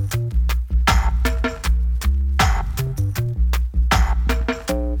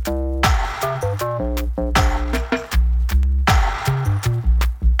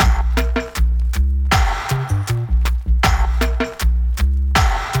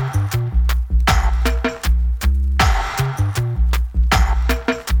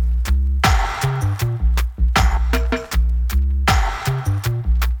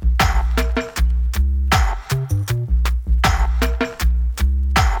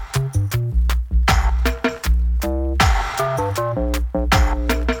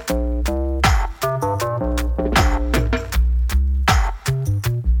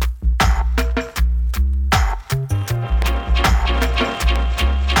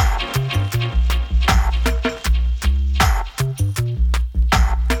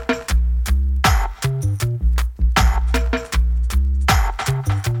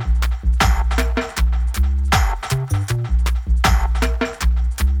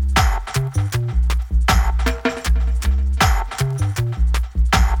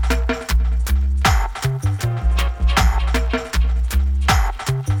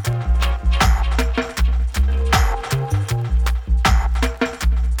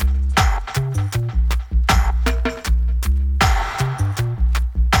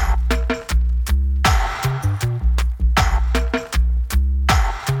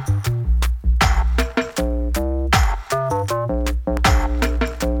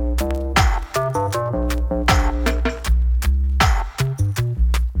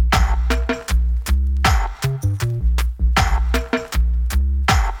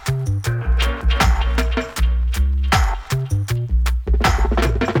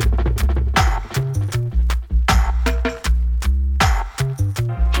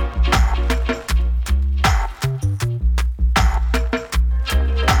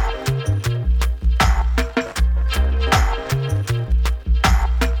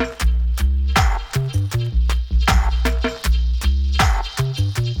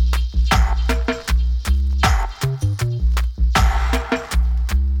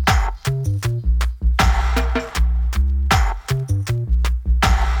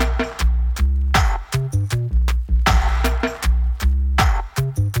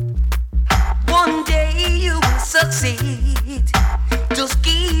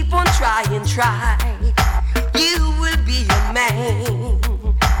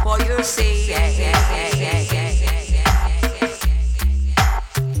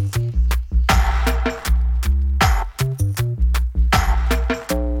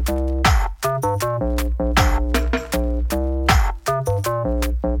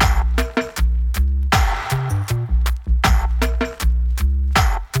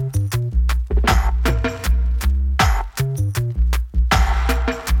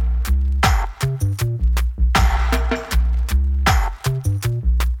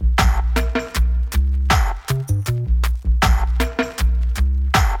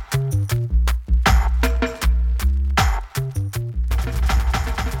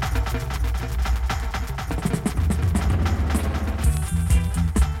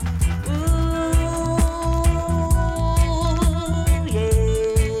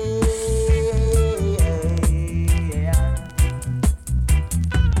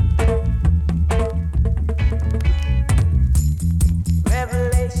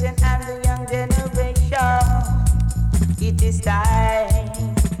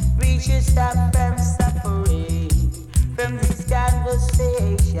 should stop from suffering from this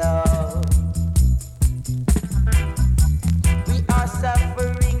conversation. We are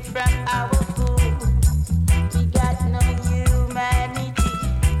suffering from our food. We got no humanity.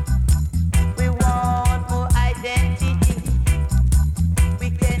 We want more identity. We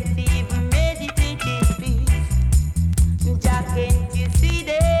can't even meditate in peace. Jack, can't you see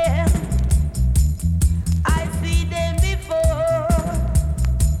them? I see them before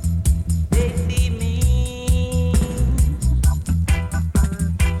they see me.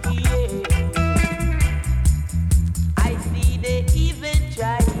 Yeah. I see they even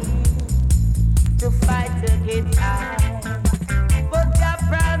trying to fight against us. But God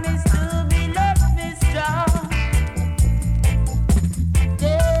promised to be love me strong.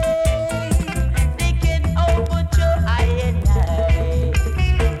 They can overthrow I and I.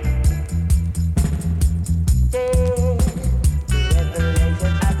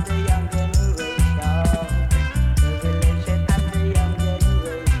 Revelation of the young generation. Revelation of the young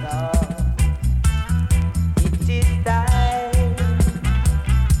generation. It is time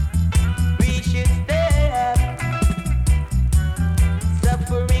we should step,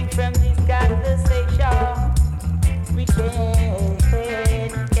 suffering from this conversation. We can't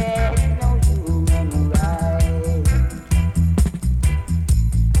get no human rights.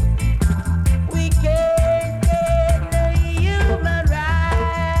 We can't get no human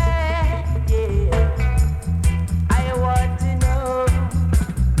rights. Yeah. I want to know,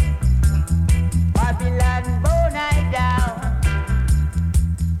 Babylon bone I down,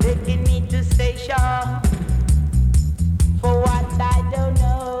 taking me to station for what I don't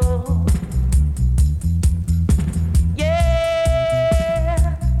know.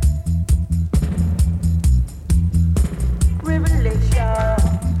 Yeah. Revelation,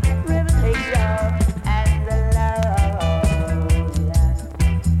 revelation, and the love.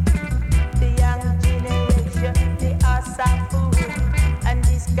 The young generation, they are suffering, and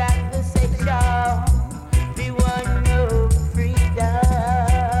this conversation, we want no freedom.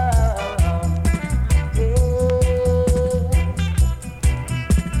 Yeah.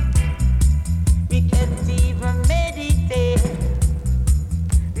 We can't even meditate.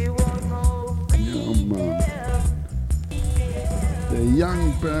 We want no Yeah, man. The Young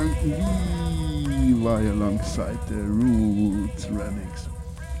Band Levi alongside the Roots remix.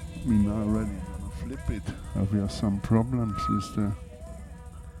 We now ready gonna flip it. We have some problems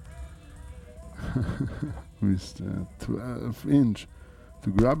with the 12-inch to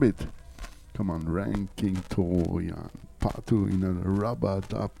grab it. Come on, ranking toy and Patu in a rubber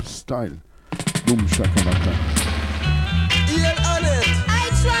dub style. Boom shakalaka. Ian on it. I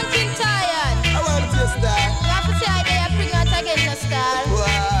drunk and tired. I want to start. You have to say I dare bring out again the style.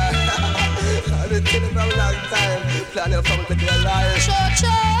 I've been telling for a long time. Plan your family to be alive. Cho.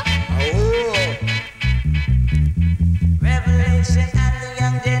 Oh. Revelation and the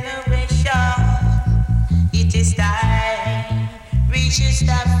young generation. It is time we should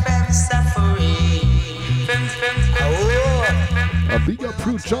stop from suffering. A big up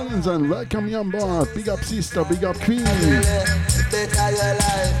Fruit Challenge and welcome you on board. Big up sister, big up queen.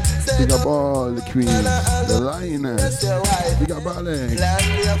 Big up all the queen, the lioness. Big up Alex. Plan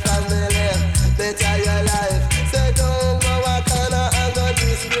your family, better your life. Say don't go walk on and go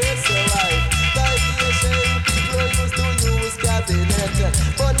disgrace your wife. By the shame, people used to use cabinet.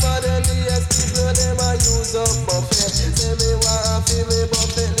 But modern days, people them a use up buffet. Say me want feel me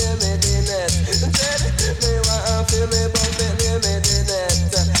buffet, they made in it. Me want feel me buffet, they made in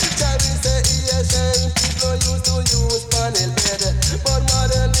it. Charlie say yeah, shame, people used to use panel bed. But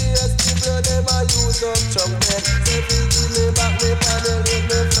modern days, people them a use up trumpet. Say give me back me panel with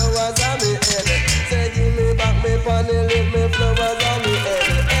me flowers on me head. Say give me back me panel with me flowers on me head.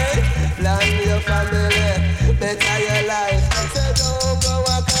 Hey, plan your family, better your life. Say don't go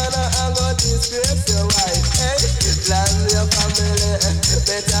walk on and go disgrace your wife. Hey, plan your family,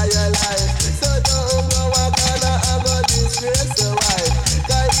 better your life. So don't go walk on and go disgrace your wife.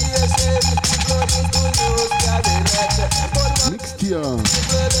 Cause you shame people used to use cabinet. Mixed here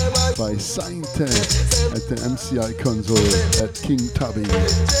by Scientech at the MCI console at King Tubby.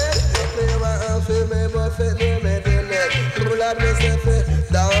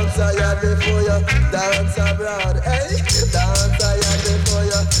 Dance a yard before you dance abroad, hey. Dance a yard before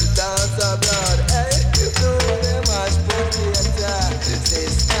you dance abroad, hey. Do the mashed potato,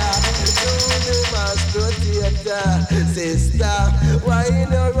 sister. Do the mashed potato, sister.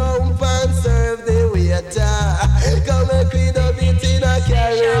 Wine around and serve the waiter. Come and clean up it in a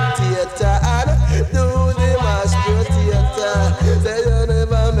carrot theater and do the mashed potato. Say you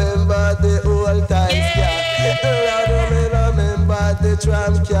never remember the old times, yeah. the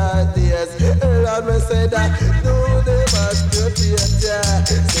tram car days. Lord, me say that do the mashed potato,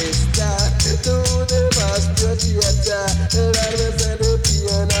 sister. Do the mashed potato. Lord, me say the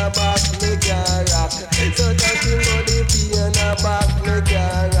pain a back me can rock. So talking about the pain a back me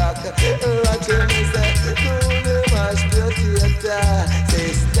can rock. Watch me say do the mashed potato,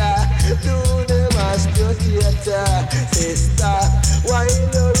 sister. Do the mashed potato, sister. Why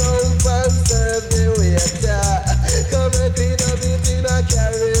no run from serve the waiter? Come and clean up it in a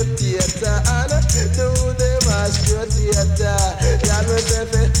carry theater and do the mashed potato. God will say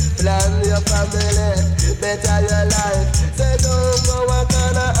plan your family, better your life. Say don't go walk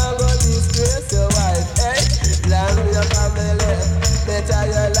on and go disgrace your wife. Hey, plan your family, better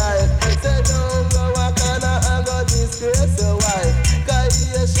your life. Say don't go walk on and go disgrace your wife. 'Cause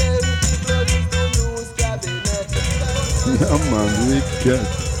you shame people to use cabinet. Yeah, man, wicked.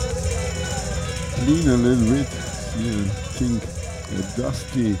 Clean a little bit. You think a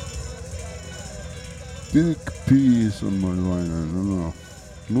dusty big piece on my vinyl. No.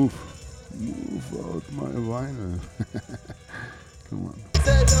 Move out my vinyl. Come on.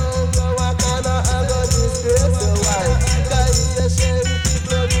 Say don't go walk on and go disgrace your wife. 'Cause you shame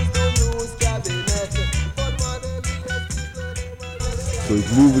people to use cabinet. So if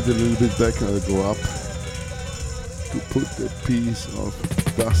move it a little bit back, I'll go up to put that piece of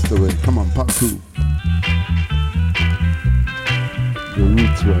dust away. Come on, part 2. The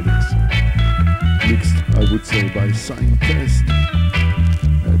Roots Relics. Mixed, I would say, by Scientist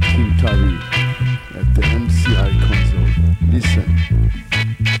at King Tari at the MCI console. Listen.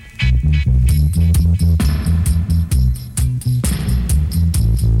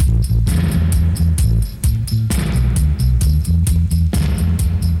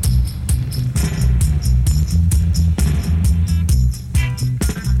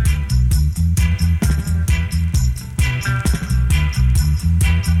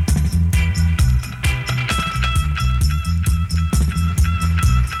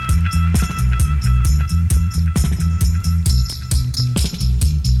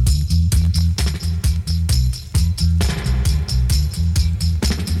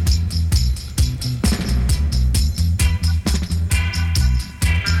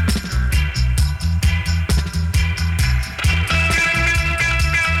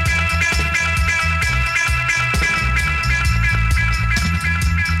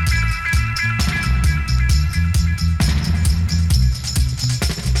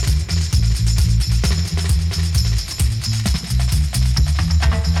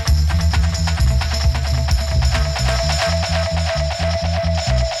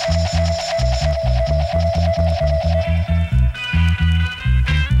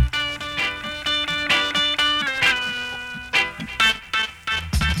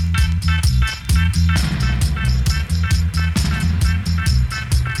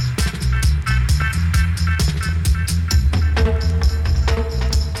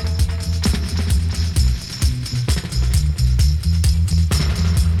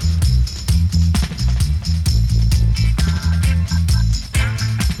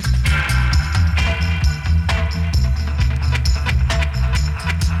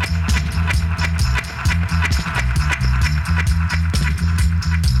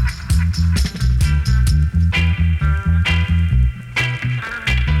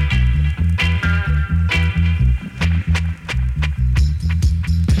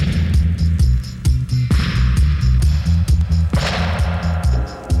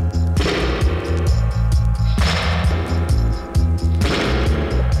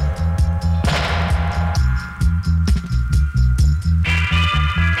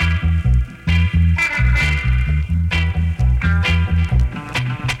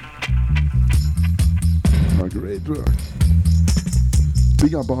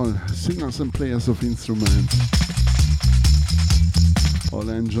 Bigger ball, singers and players of instruments, all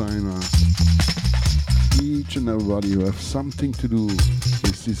angina, each and everybody who have something to do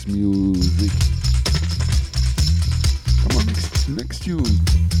with this music. Come on, next tune.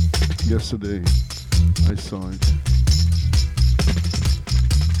 Yesterday I saw it.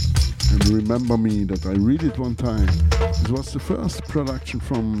 And remember me that I read it one time. It was the first production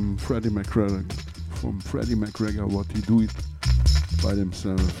from Freddie McGregor, what he do it by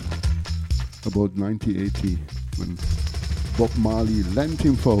themselves about 1980 when Bob Marley lent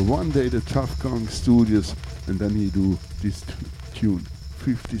him for one day the Tough Gong Studios, and then he do this tune,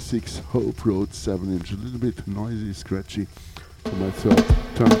 56 Hope Road 7-inch, a little bit noisy, scratchy, for my third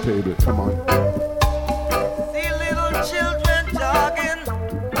turntable. Come on. See little children jogging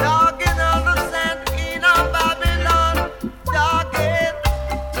on the sand in a Babylon, jogging.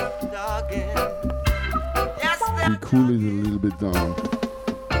 We cool it a little bit down.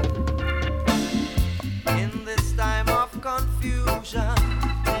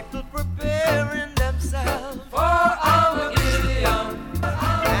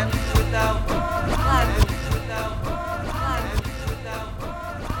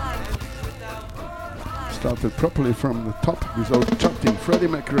 Started properly from the top without chatting. Freddie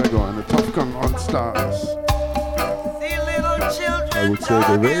McGregor and the Top Gun All Stars. I would say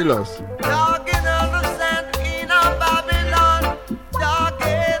the Wailers. Dogging on the sand in a Babylon.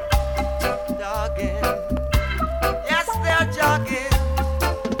 Dogging, dogging. Yes, they're jogging.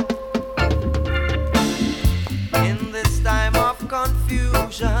 In this time of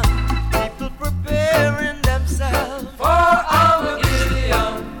confusion, people preparing themselves for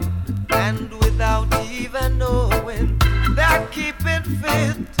Armageddon. And without even knowing, they're keeping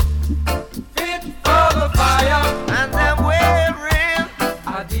fit. Fit for the fire. And them wearing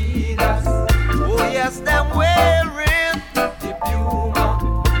Adidas. Oh yes, them wearing the Puma.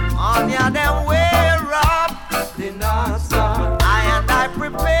 On ya them wear up the NASA. I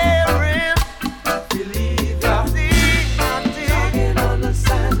preparing. Believe ya. See nothing on the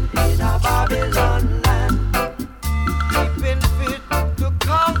sand in a Babylon land. Keeping fit to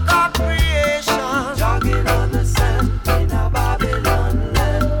conquer creation. Jogging on the sand in a Babylon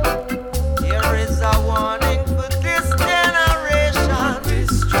land. Here is a warning for this generation.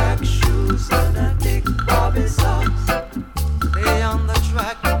 This track shoes and a thick bobby socks. Stay on the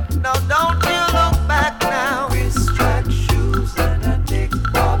track. Now don't you look back now. This track shoes and a thick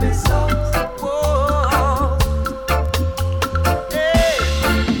bobby socks. Whoa. Hey.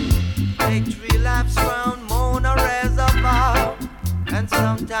 Take 3 laps round Mona Reservoir. And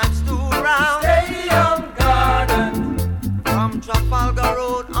sometimes 2 rounds. Stadium Garden. From Trafalgar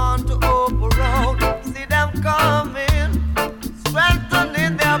Road on to Opal Road. See them coming,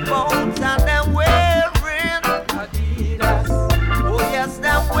 strengthening their bones. And them wearing Adidas. Oh yes,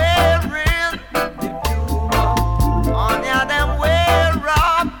 them wearing the Puma. On ya them wear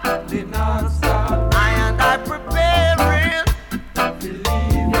up the NASA. I preparing.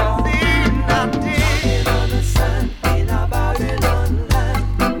 Believe ya. See nothing on the sand in a Babylon land.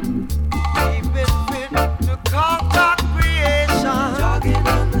 Keeping fit to conquer creation. Jogging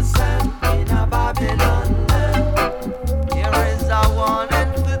on the sand in a Babylon land. Here is a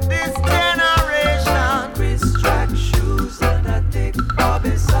warning for this generation. Chris track shoes and a thick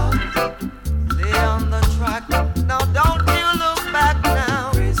bobby socks. Stay on the track. Now don't you look back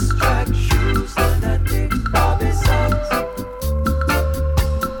now. Chris track shoes and a thick bobby socks.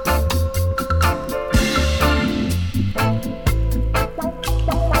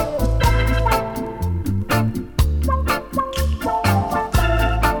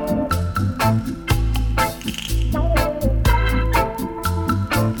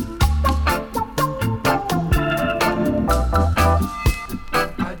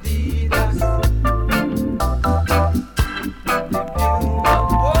 Adidas. The Puma.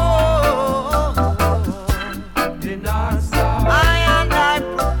 Oh, the NASA. I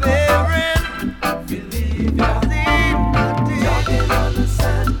preparing. Believe ya. See nothing. Jogging on the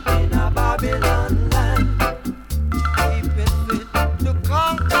sand in a Babylon land. Keeping fit to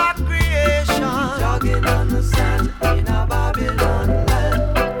conquer creation. Jogging on the sand in a Babylon land.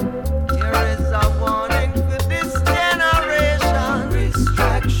 Here is a warning for this generation. Chris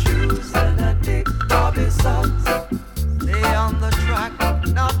track shoes and a thick bobby socks. Stay on the track.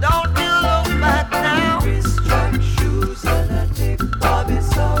 Now don't you look back now. Chris track shoes and a thick bobby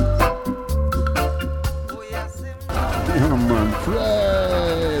socks. Oh yes, Yeah, man,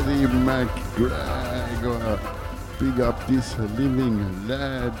 Freddie McGregor. Big up this living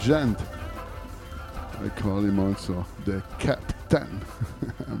legend. I call him also the captain.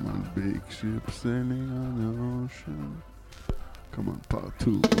 I'm on big ship sailing on the ocean. Come on, part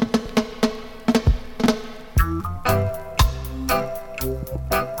 2.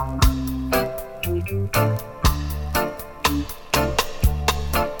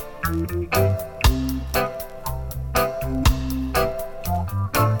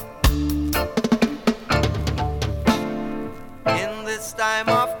 in this time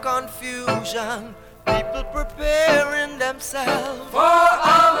of confusion, people preparing themselves for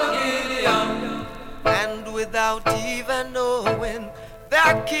Armageddon. And without even knowing,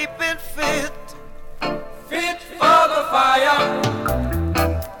 they're keeping fit. Fit for the fire.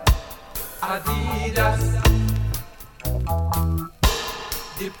 Adidas.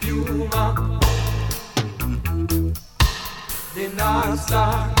 The Puma. The NASA.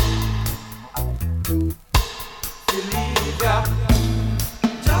 Believe ya.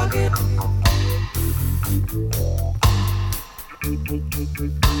 Jogging.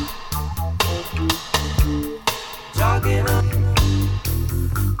 Jogging up.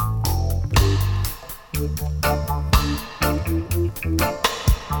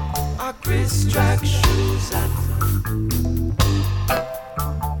 Our Chris track shoes and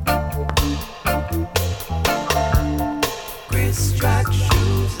Chris track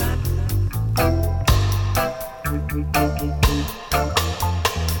shoes and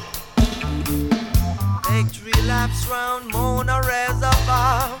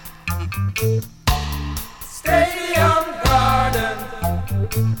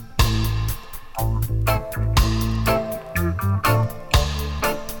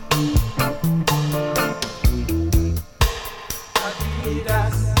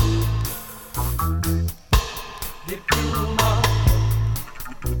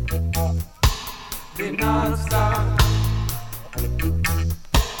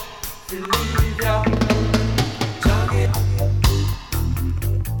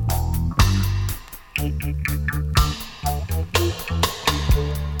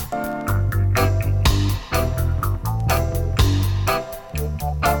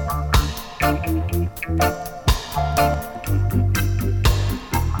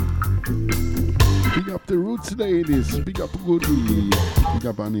Ladies, big up Goody, big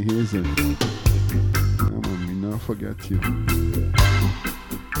up Annie Hazel. Come on, me not forget you.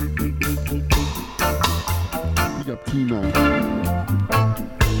 Big up Tina.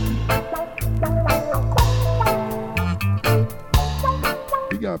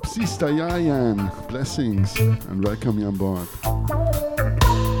 Big up Sister Yayan. Blessings and welcome you on board.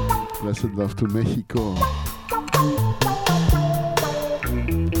 Blessed love to Mexico.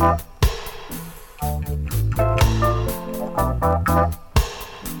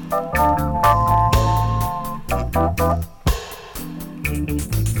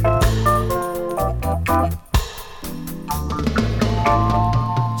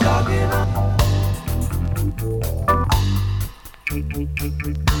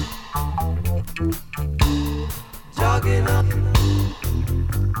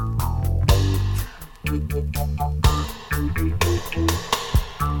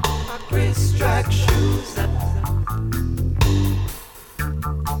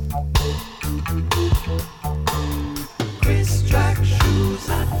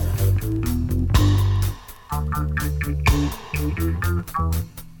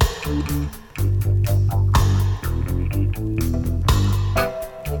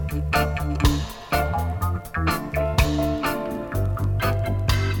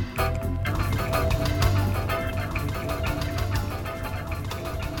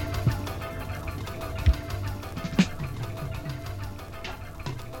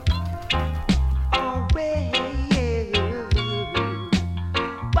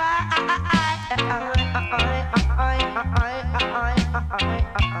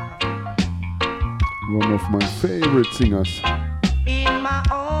 One of my favorite singers. In my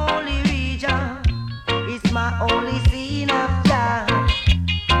only region, it's my only scene of joy.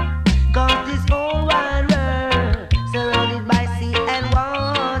 'Cause this whole wide world surrounded by sea and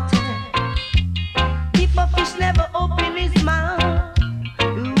water. If a fish never open his mouth,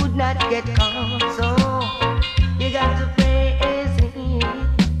 he would not get caught. So you got to praise him.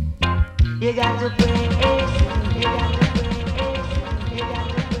 You got to praise him. You got to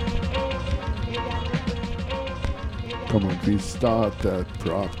Come on, we start that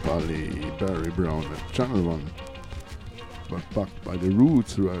properly. Barry Brown at Channel 1. But back by the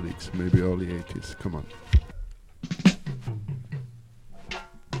roots relics, maybe early 80s. Come on.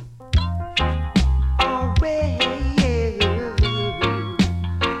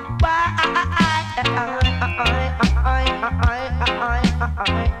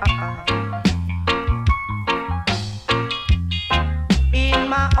 In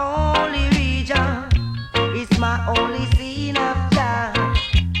my only region, it's my only scene of joy.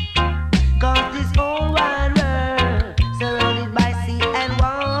 'Cause this whole wide world surrounded by sea and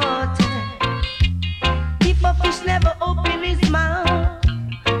water. If a fish never open his mouth,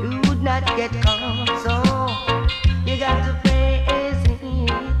 he would not get caught. So you got to praise him.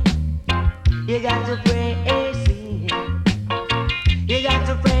 You got to praise him. You got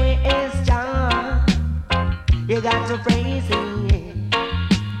to praise John. You got to praise him.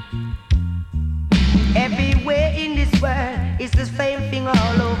 Everywhere in this world, it's the same thing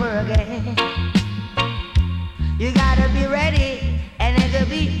all over again. You gotta be ready and it'll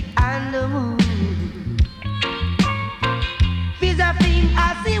be on the move. These are things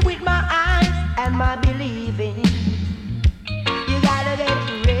I see with my eyes and my believing. You gotta get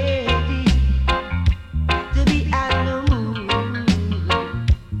ready.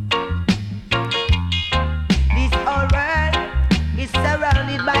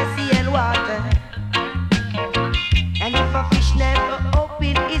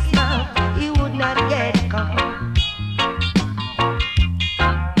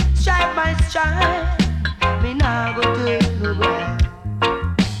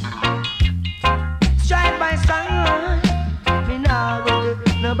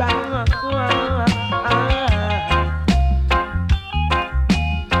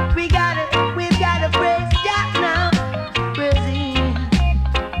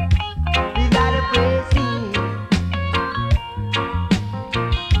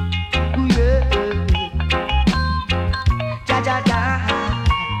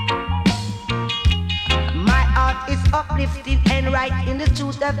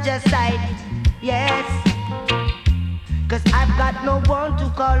 truth have just died. Yes. Cause I've got no one to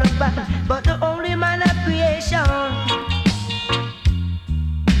call upon but the only man of creation.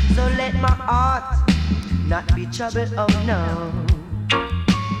 So let my heart not be troubled, oh no.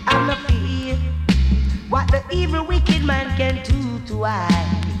 I'm not fear what the evil wicked man can do to I.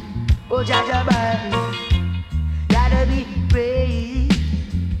 Oh Jaja man, gotta be brave.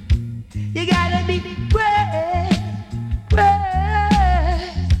 You gotta be brave,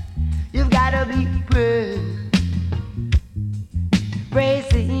 brave. You've gotta be brave.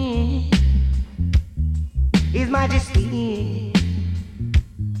 Praising His Majesty,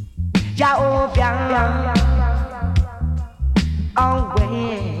 Jehovah,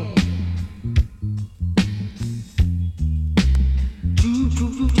 always.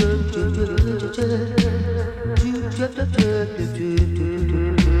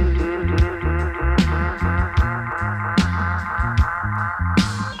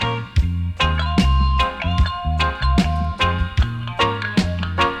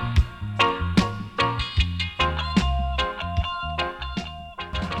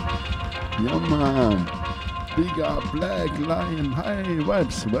 Yeah, man. Big up Black Lion High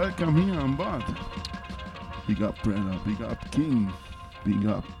Vibes. Welcome here on board. Big up Brother. Big up King. Big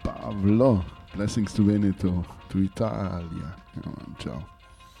up Pablo. Blessings to Veneto. To Italia. Come on, ciao.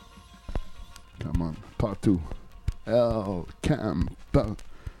 Come on. Part 2. El Campo.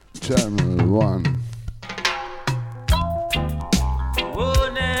 Channel 1.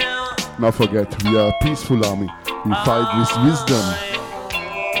 Not forget, we are a peaceful army. We fight with wisdom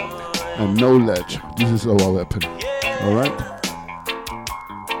and knowledge. This is our weapon. Alright?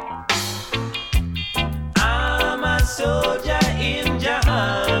 I'm a soldier in the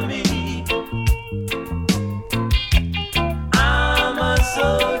army. I'm a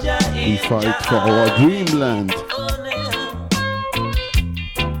soldier in We fight for our dreamland.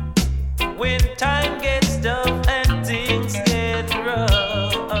 When time gets tough and things get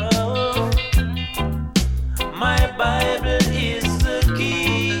rough, my Bible is the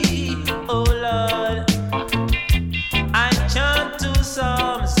key. Oh Lord, I chant 2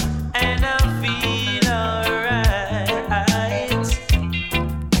 psalms and I feel alright.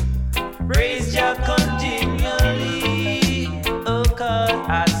 Praise Jah continually. Oh God,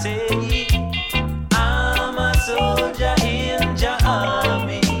 I say I'm a soldier in Jah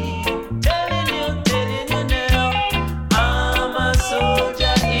army. Telling you now, I'm a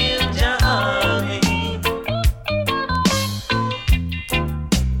soldier in Jah army.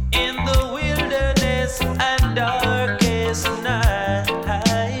 In the wilderness and darkest night,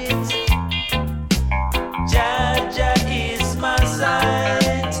 Jah is my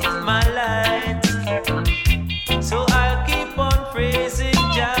sight, my light. So I'll keep on praising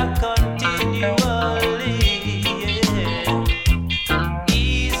Jah continually. Yeah.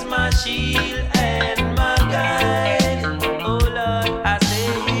 He's my shield and my guide. Oh Lord, I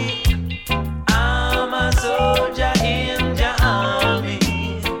say I'm a soldier in Jah army.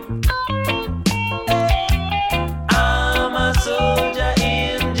 I'm a soldier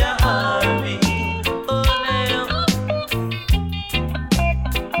in Jah army. Oh now.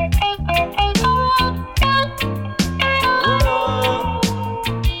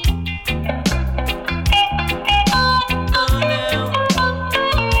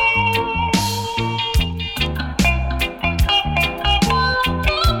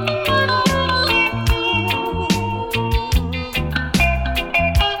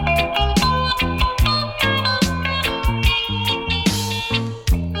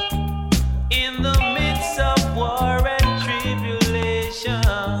 In the midst of war and tribulation,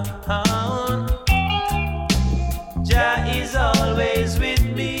 Jah is always with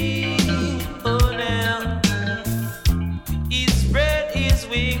me. Oh now, He spread His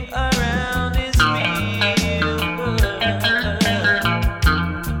wing around His people to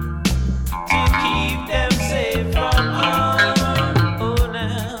keep them safe from harm. Oh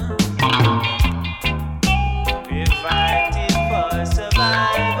now, we're fighting for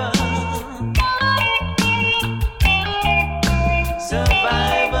survival.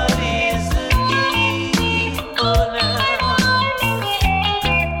 Survival is the key. Oh now,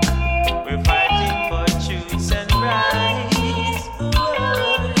 we're fighting for truth and rights. Oh,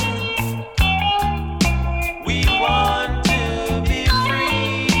 we want to be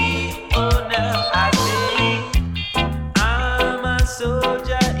free. Oh now, I say I'm a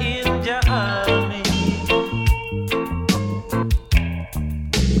soldier in Jah army.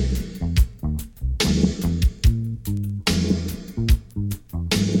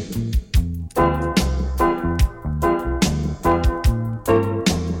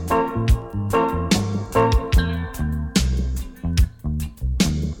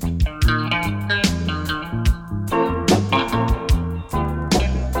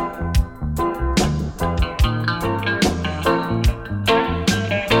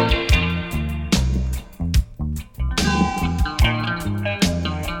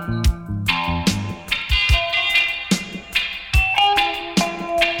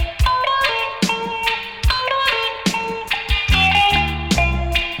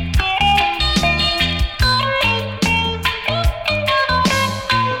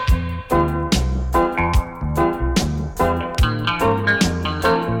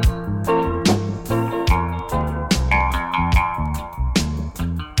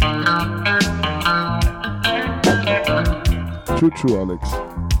 true, Alex.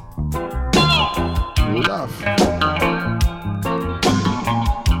 Laugh.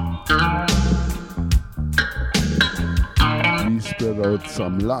 We spread out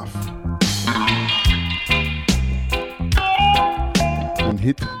some laugh. And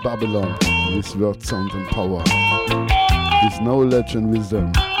hit Babylon with word, sound and power. With knowledge and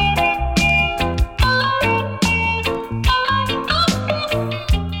wisdom.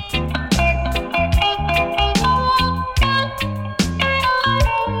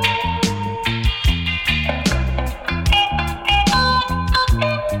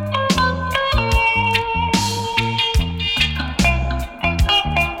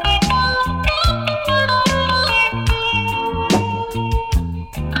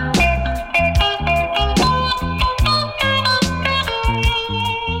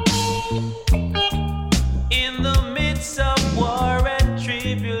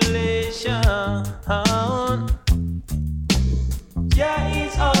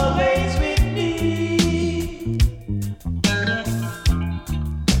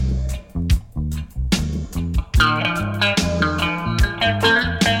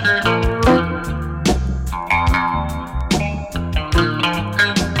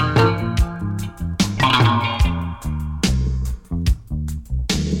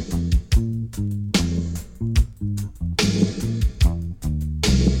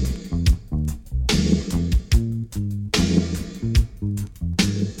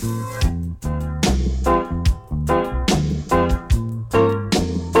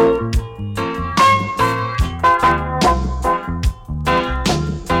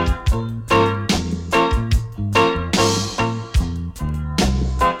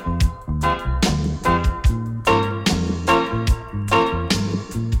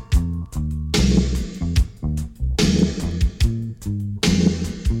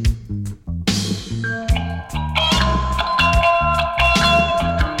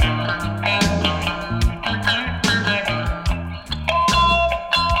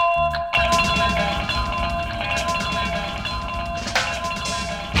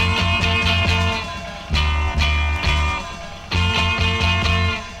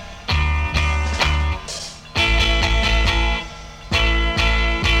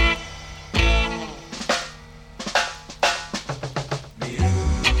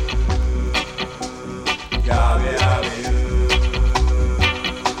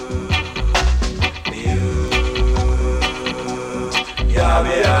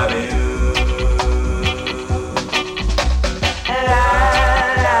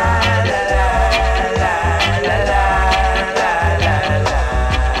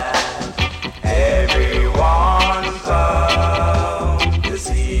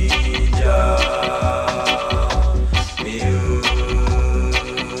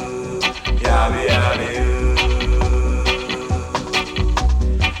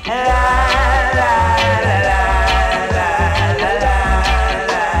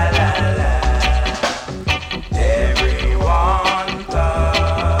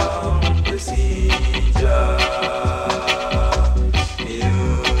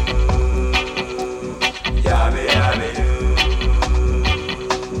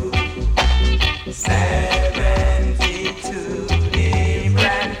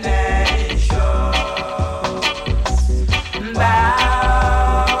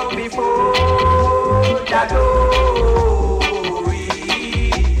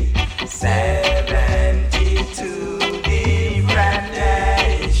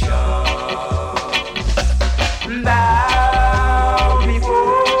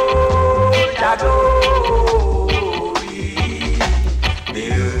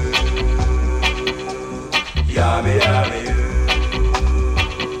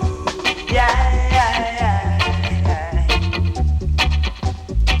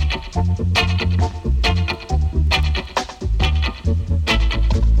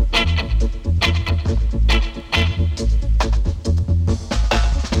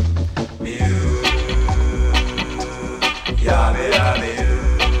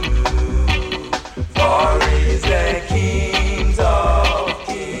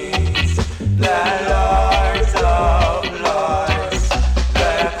 Lords of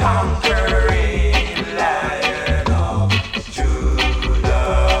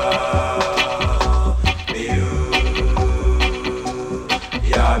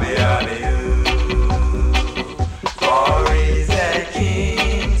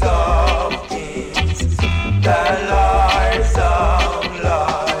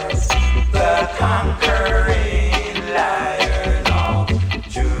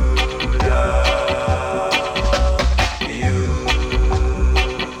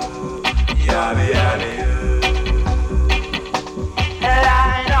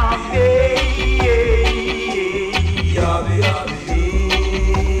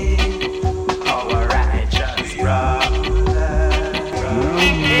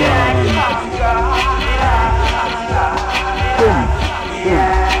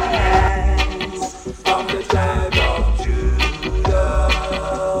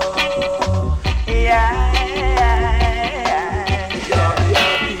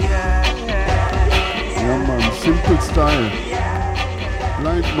style.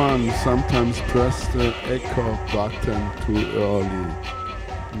 Lightman sometimes press the echo button too early.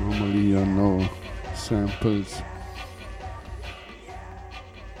 Normally you know samples.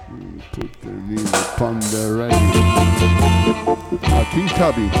 Put the needle upon the ready. King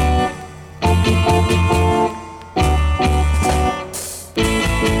Tubby.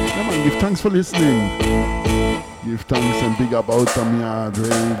 Come on, give thanks for listening. Give thanks and big up Outta Yard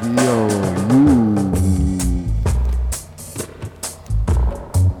Radio.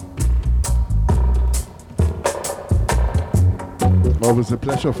 Always a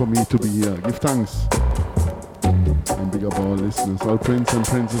pleasure for me to be here. Give thanks. And big up all listeners, all prince and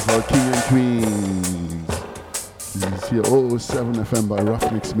princess, all king and queens. This is here 007 FM by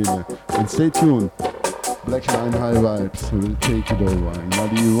Ruffneck Smille. And stay tuned. Black Line High Vibes will take it over. In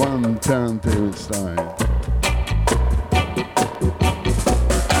the one turntable style.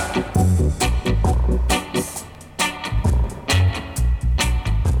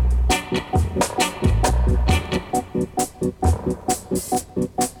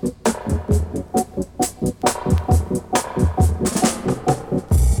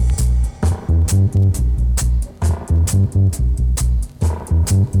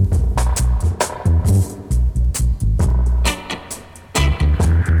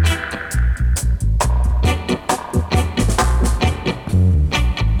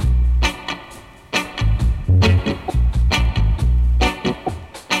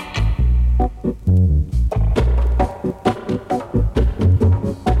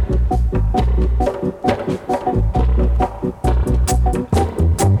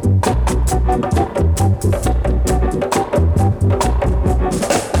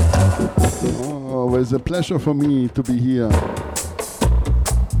 It's a pleasure for me to be here.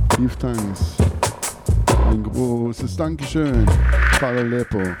 Give thanks. Ein großes Dankeschön. Palo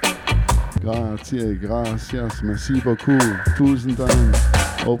Lepo. Grazie, gracias, merci beaucoup. Tausend Dank.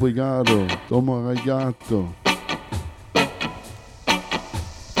 Obrigado. Domo arigato.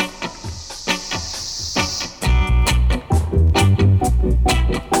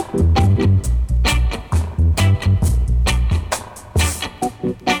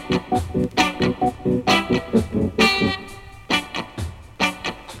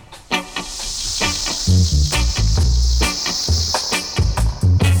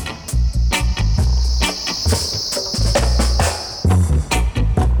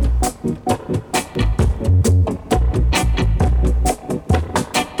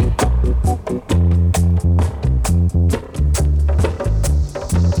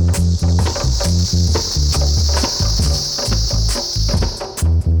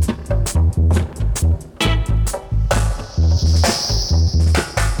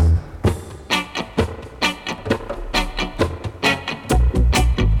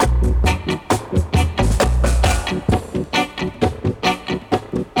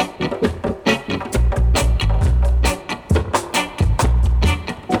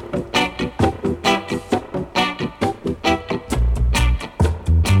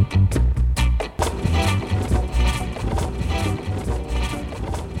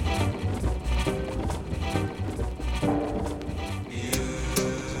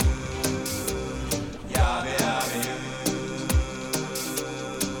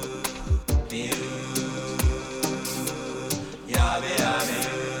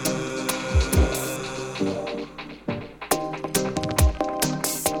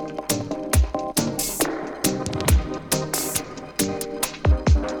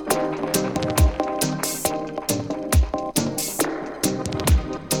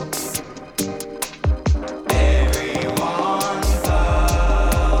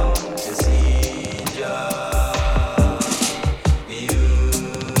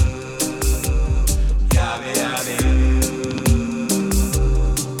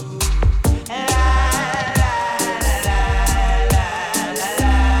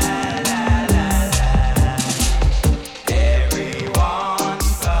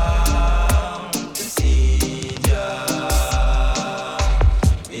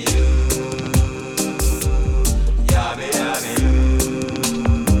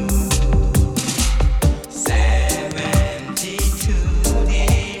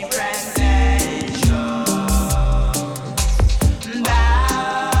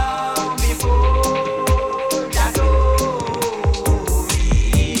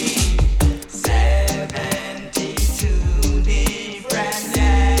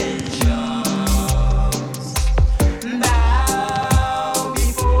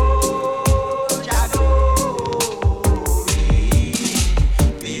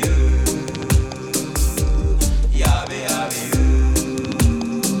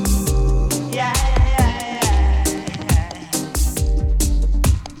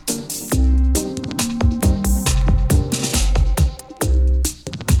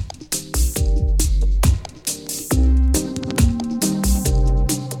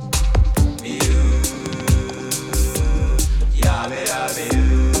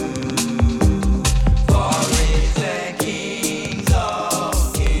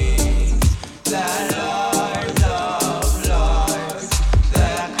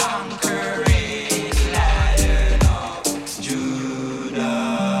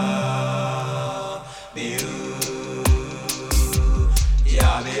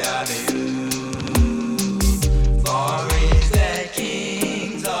 For is the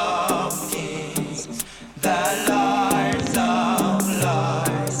kings of kings, the lords of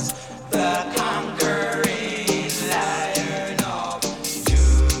lords, the conquering lion of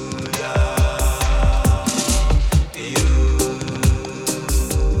Judah.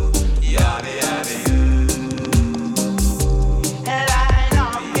 Yabby, yabby, lion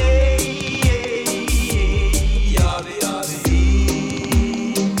of yabby, yabby,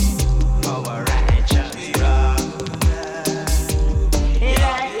 our righteous brother,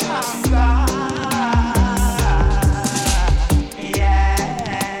 lion of God,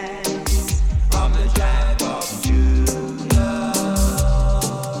 yes, from the tribe of Judah,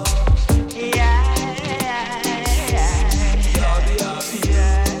 yabby, yabby,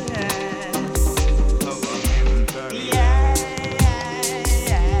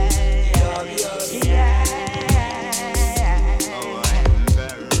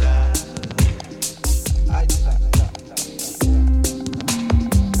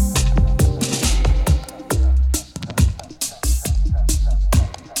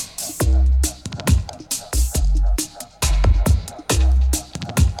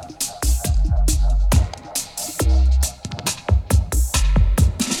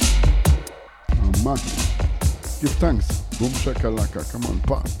 Mac, give thanks. Boom shakalaka. Come on,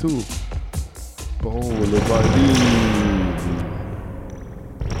 part 2. Paolo Baldini.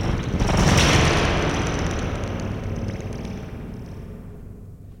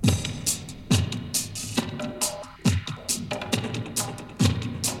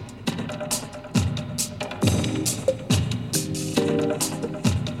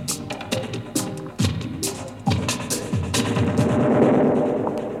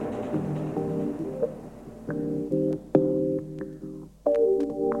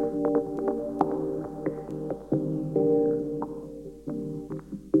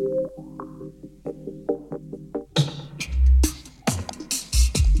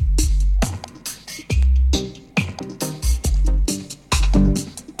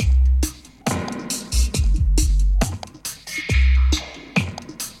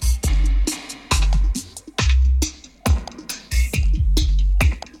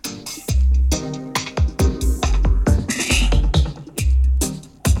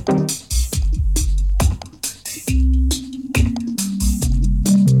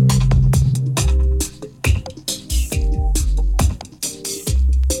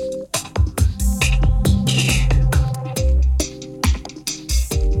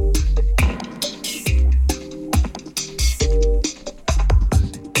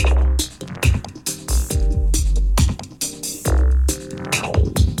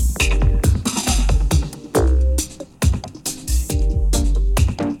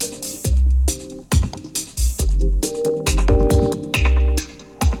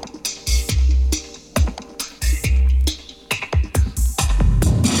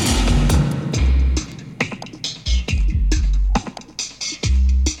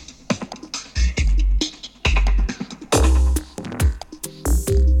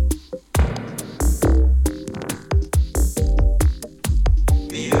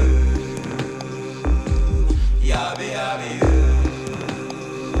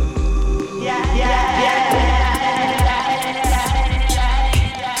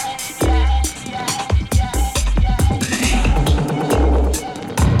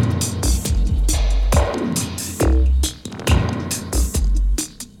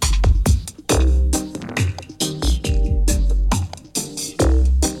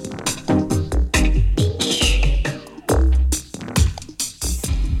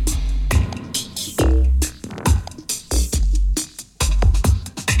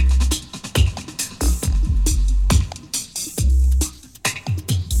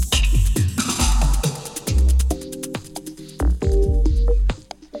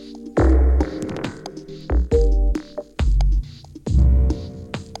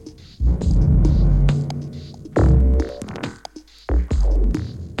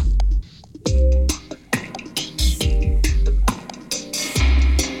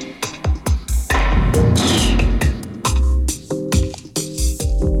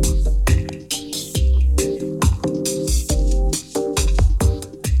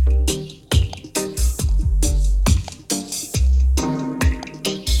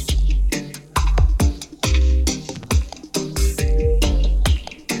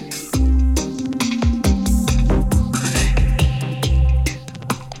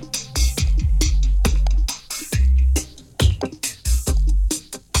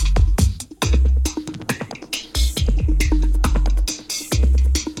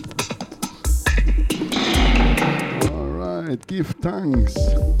 Thanks.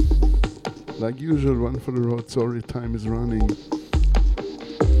 Like usual, one for the road. Sorry, time is running.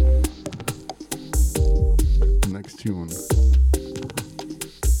 Next tune.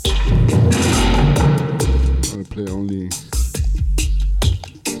 I'll play only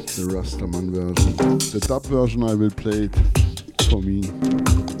the Rastaman version. The dub version I will play it for me.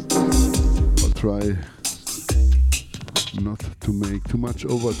 I'll try not to make too much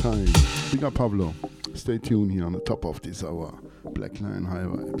overtime. Big up Pablo. Stay tuned here on the top of this hour. Black Line High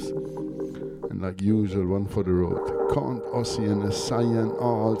Vibes. And like usual, one for the road. Count Ossie and the Cyan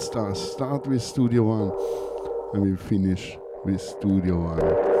All Stars. Start with Studio One and we'll finish with Studio One.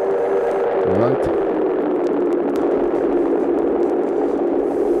 Alright?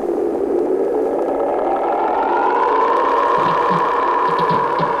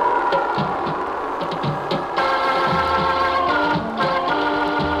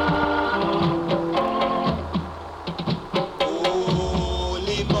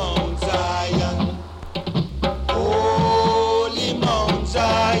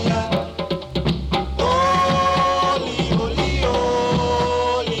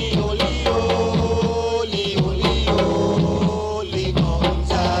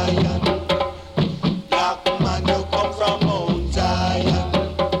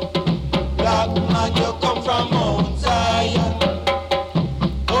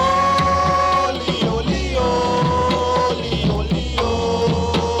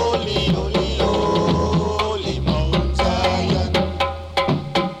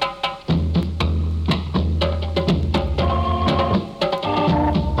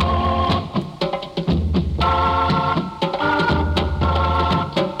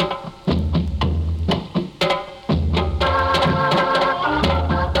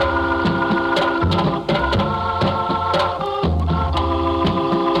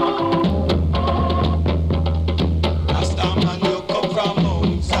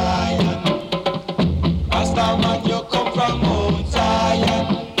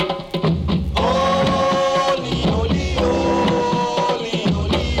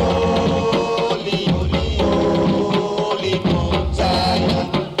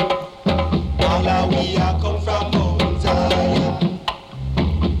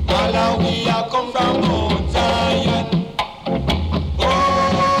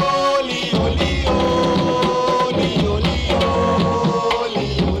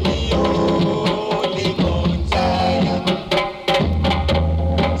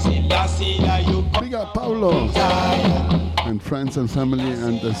 And family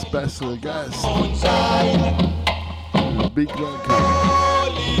and the special guest. A big welcome.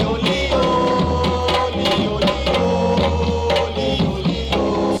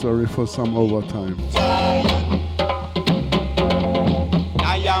 Sorry for some overtime.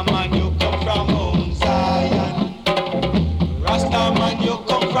 You come from Mount Zion. Rastaman, you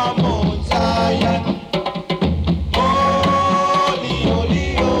come from Mount Zion.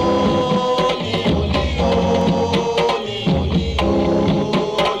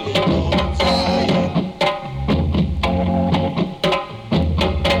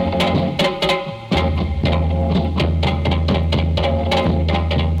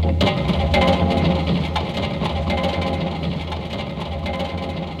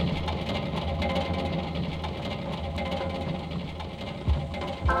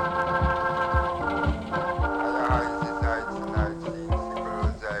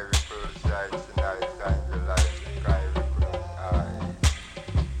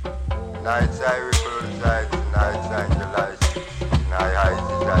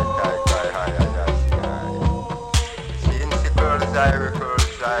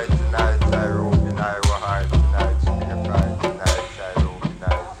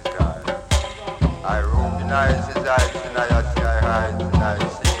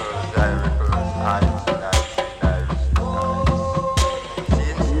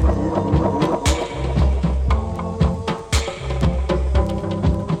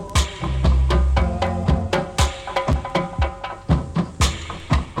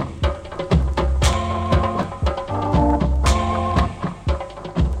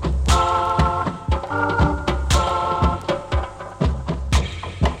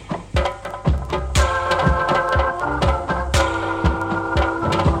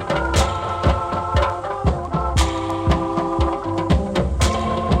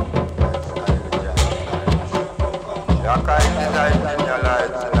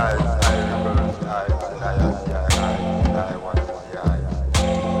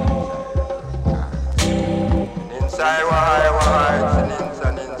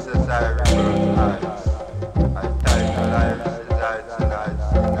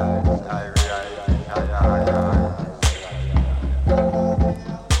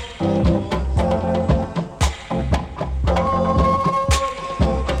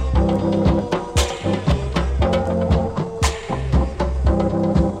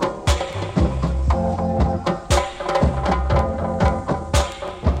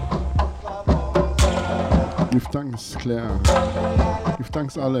 Give thanks, Claire. Give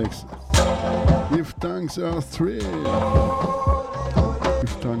thanks, Alex. Give thanks, Earth 3. Give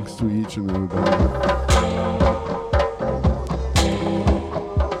thanks to each and everybody.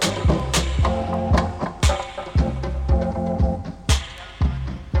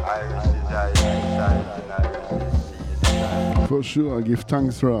 For sure, give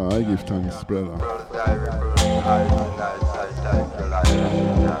thanks, Ra. I give thanks, brother.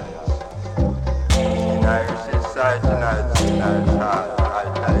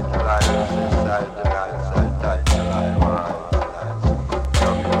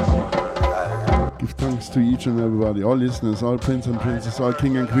 Give thanks to each and everybody, all listeners, all prince and princess, all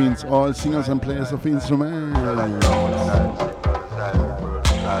king and queens, all singers and players of instruments.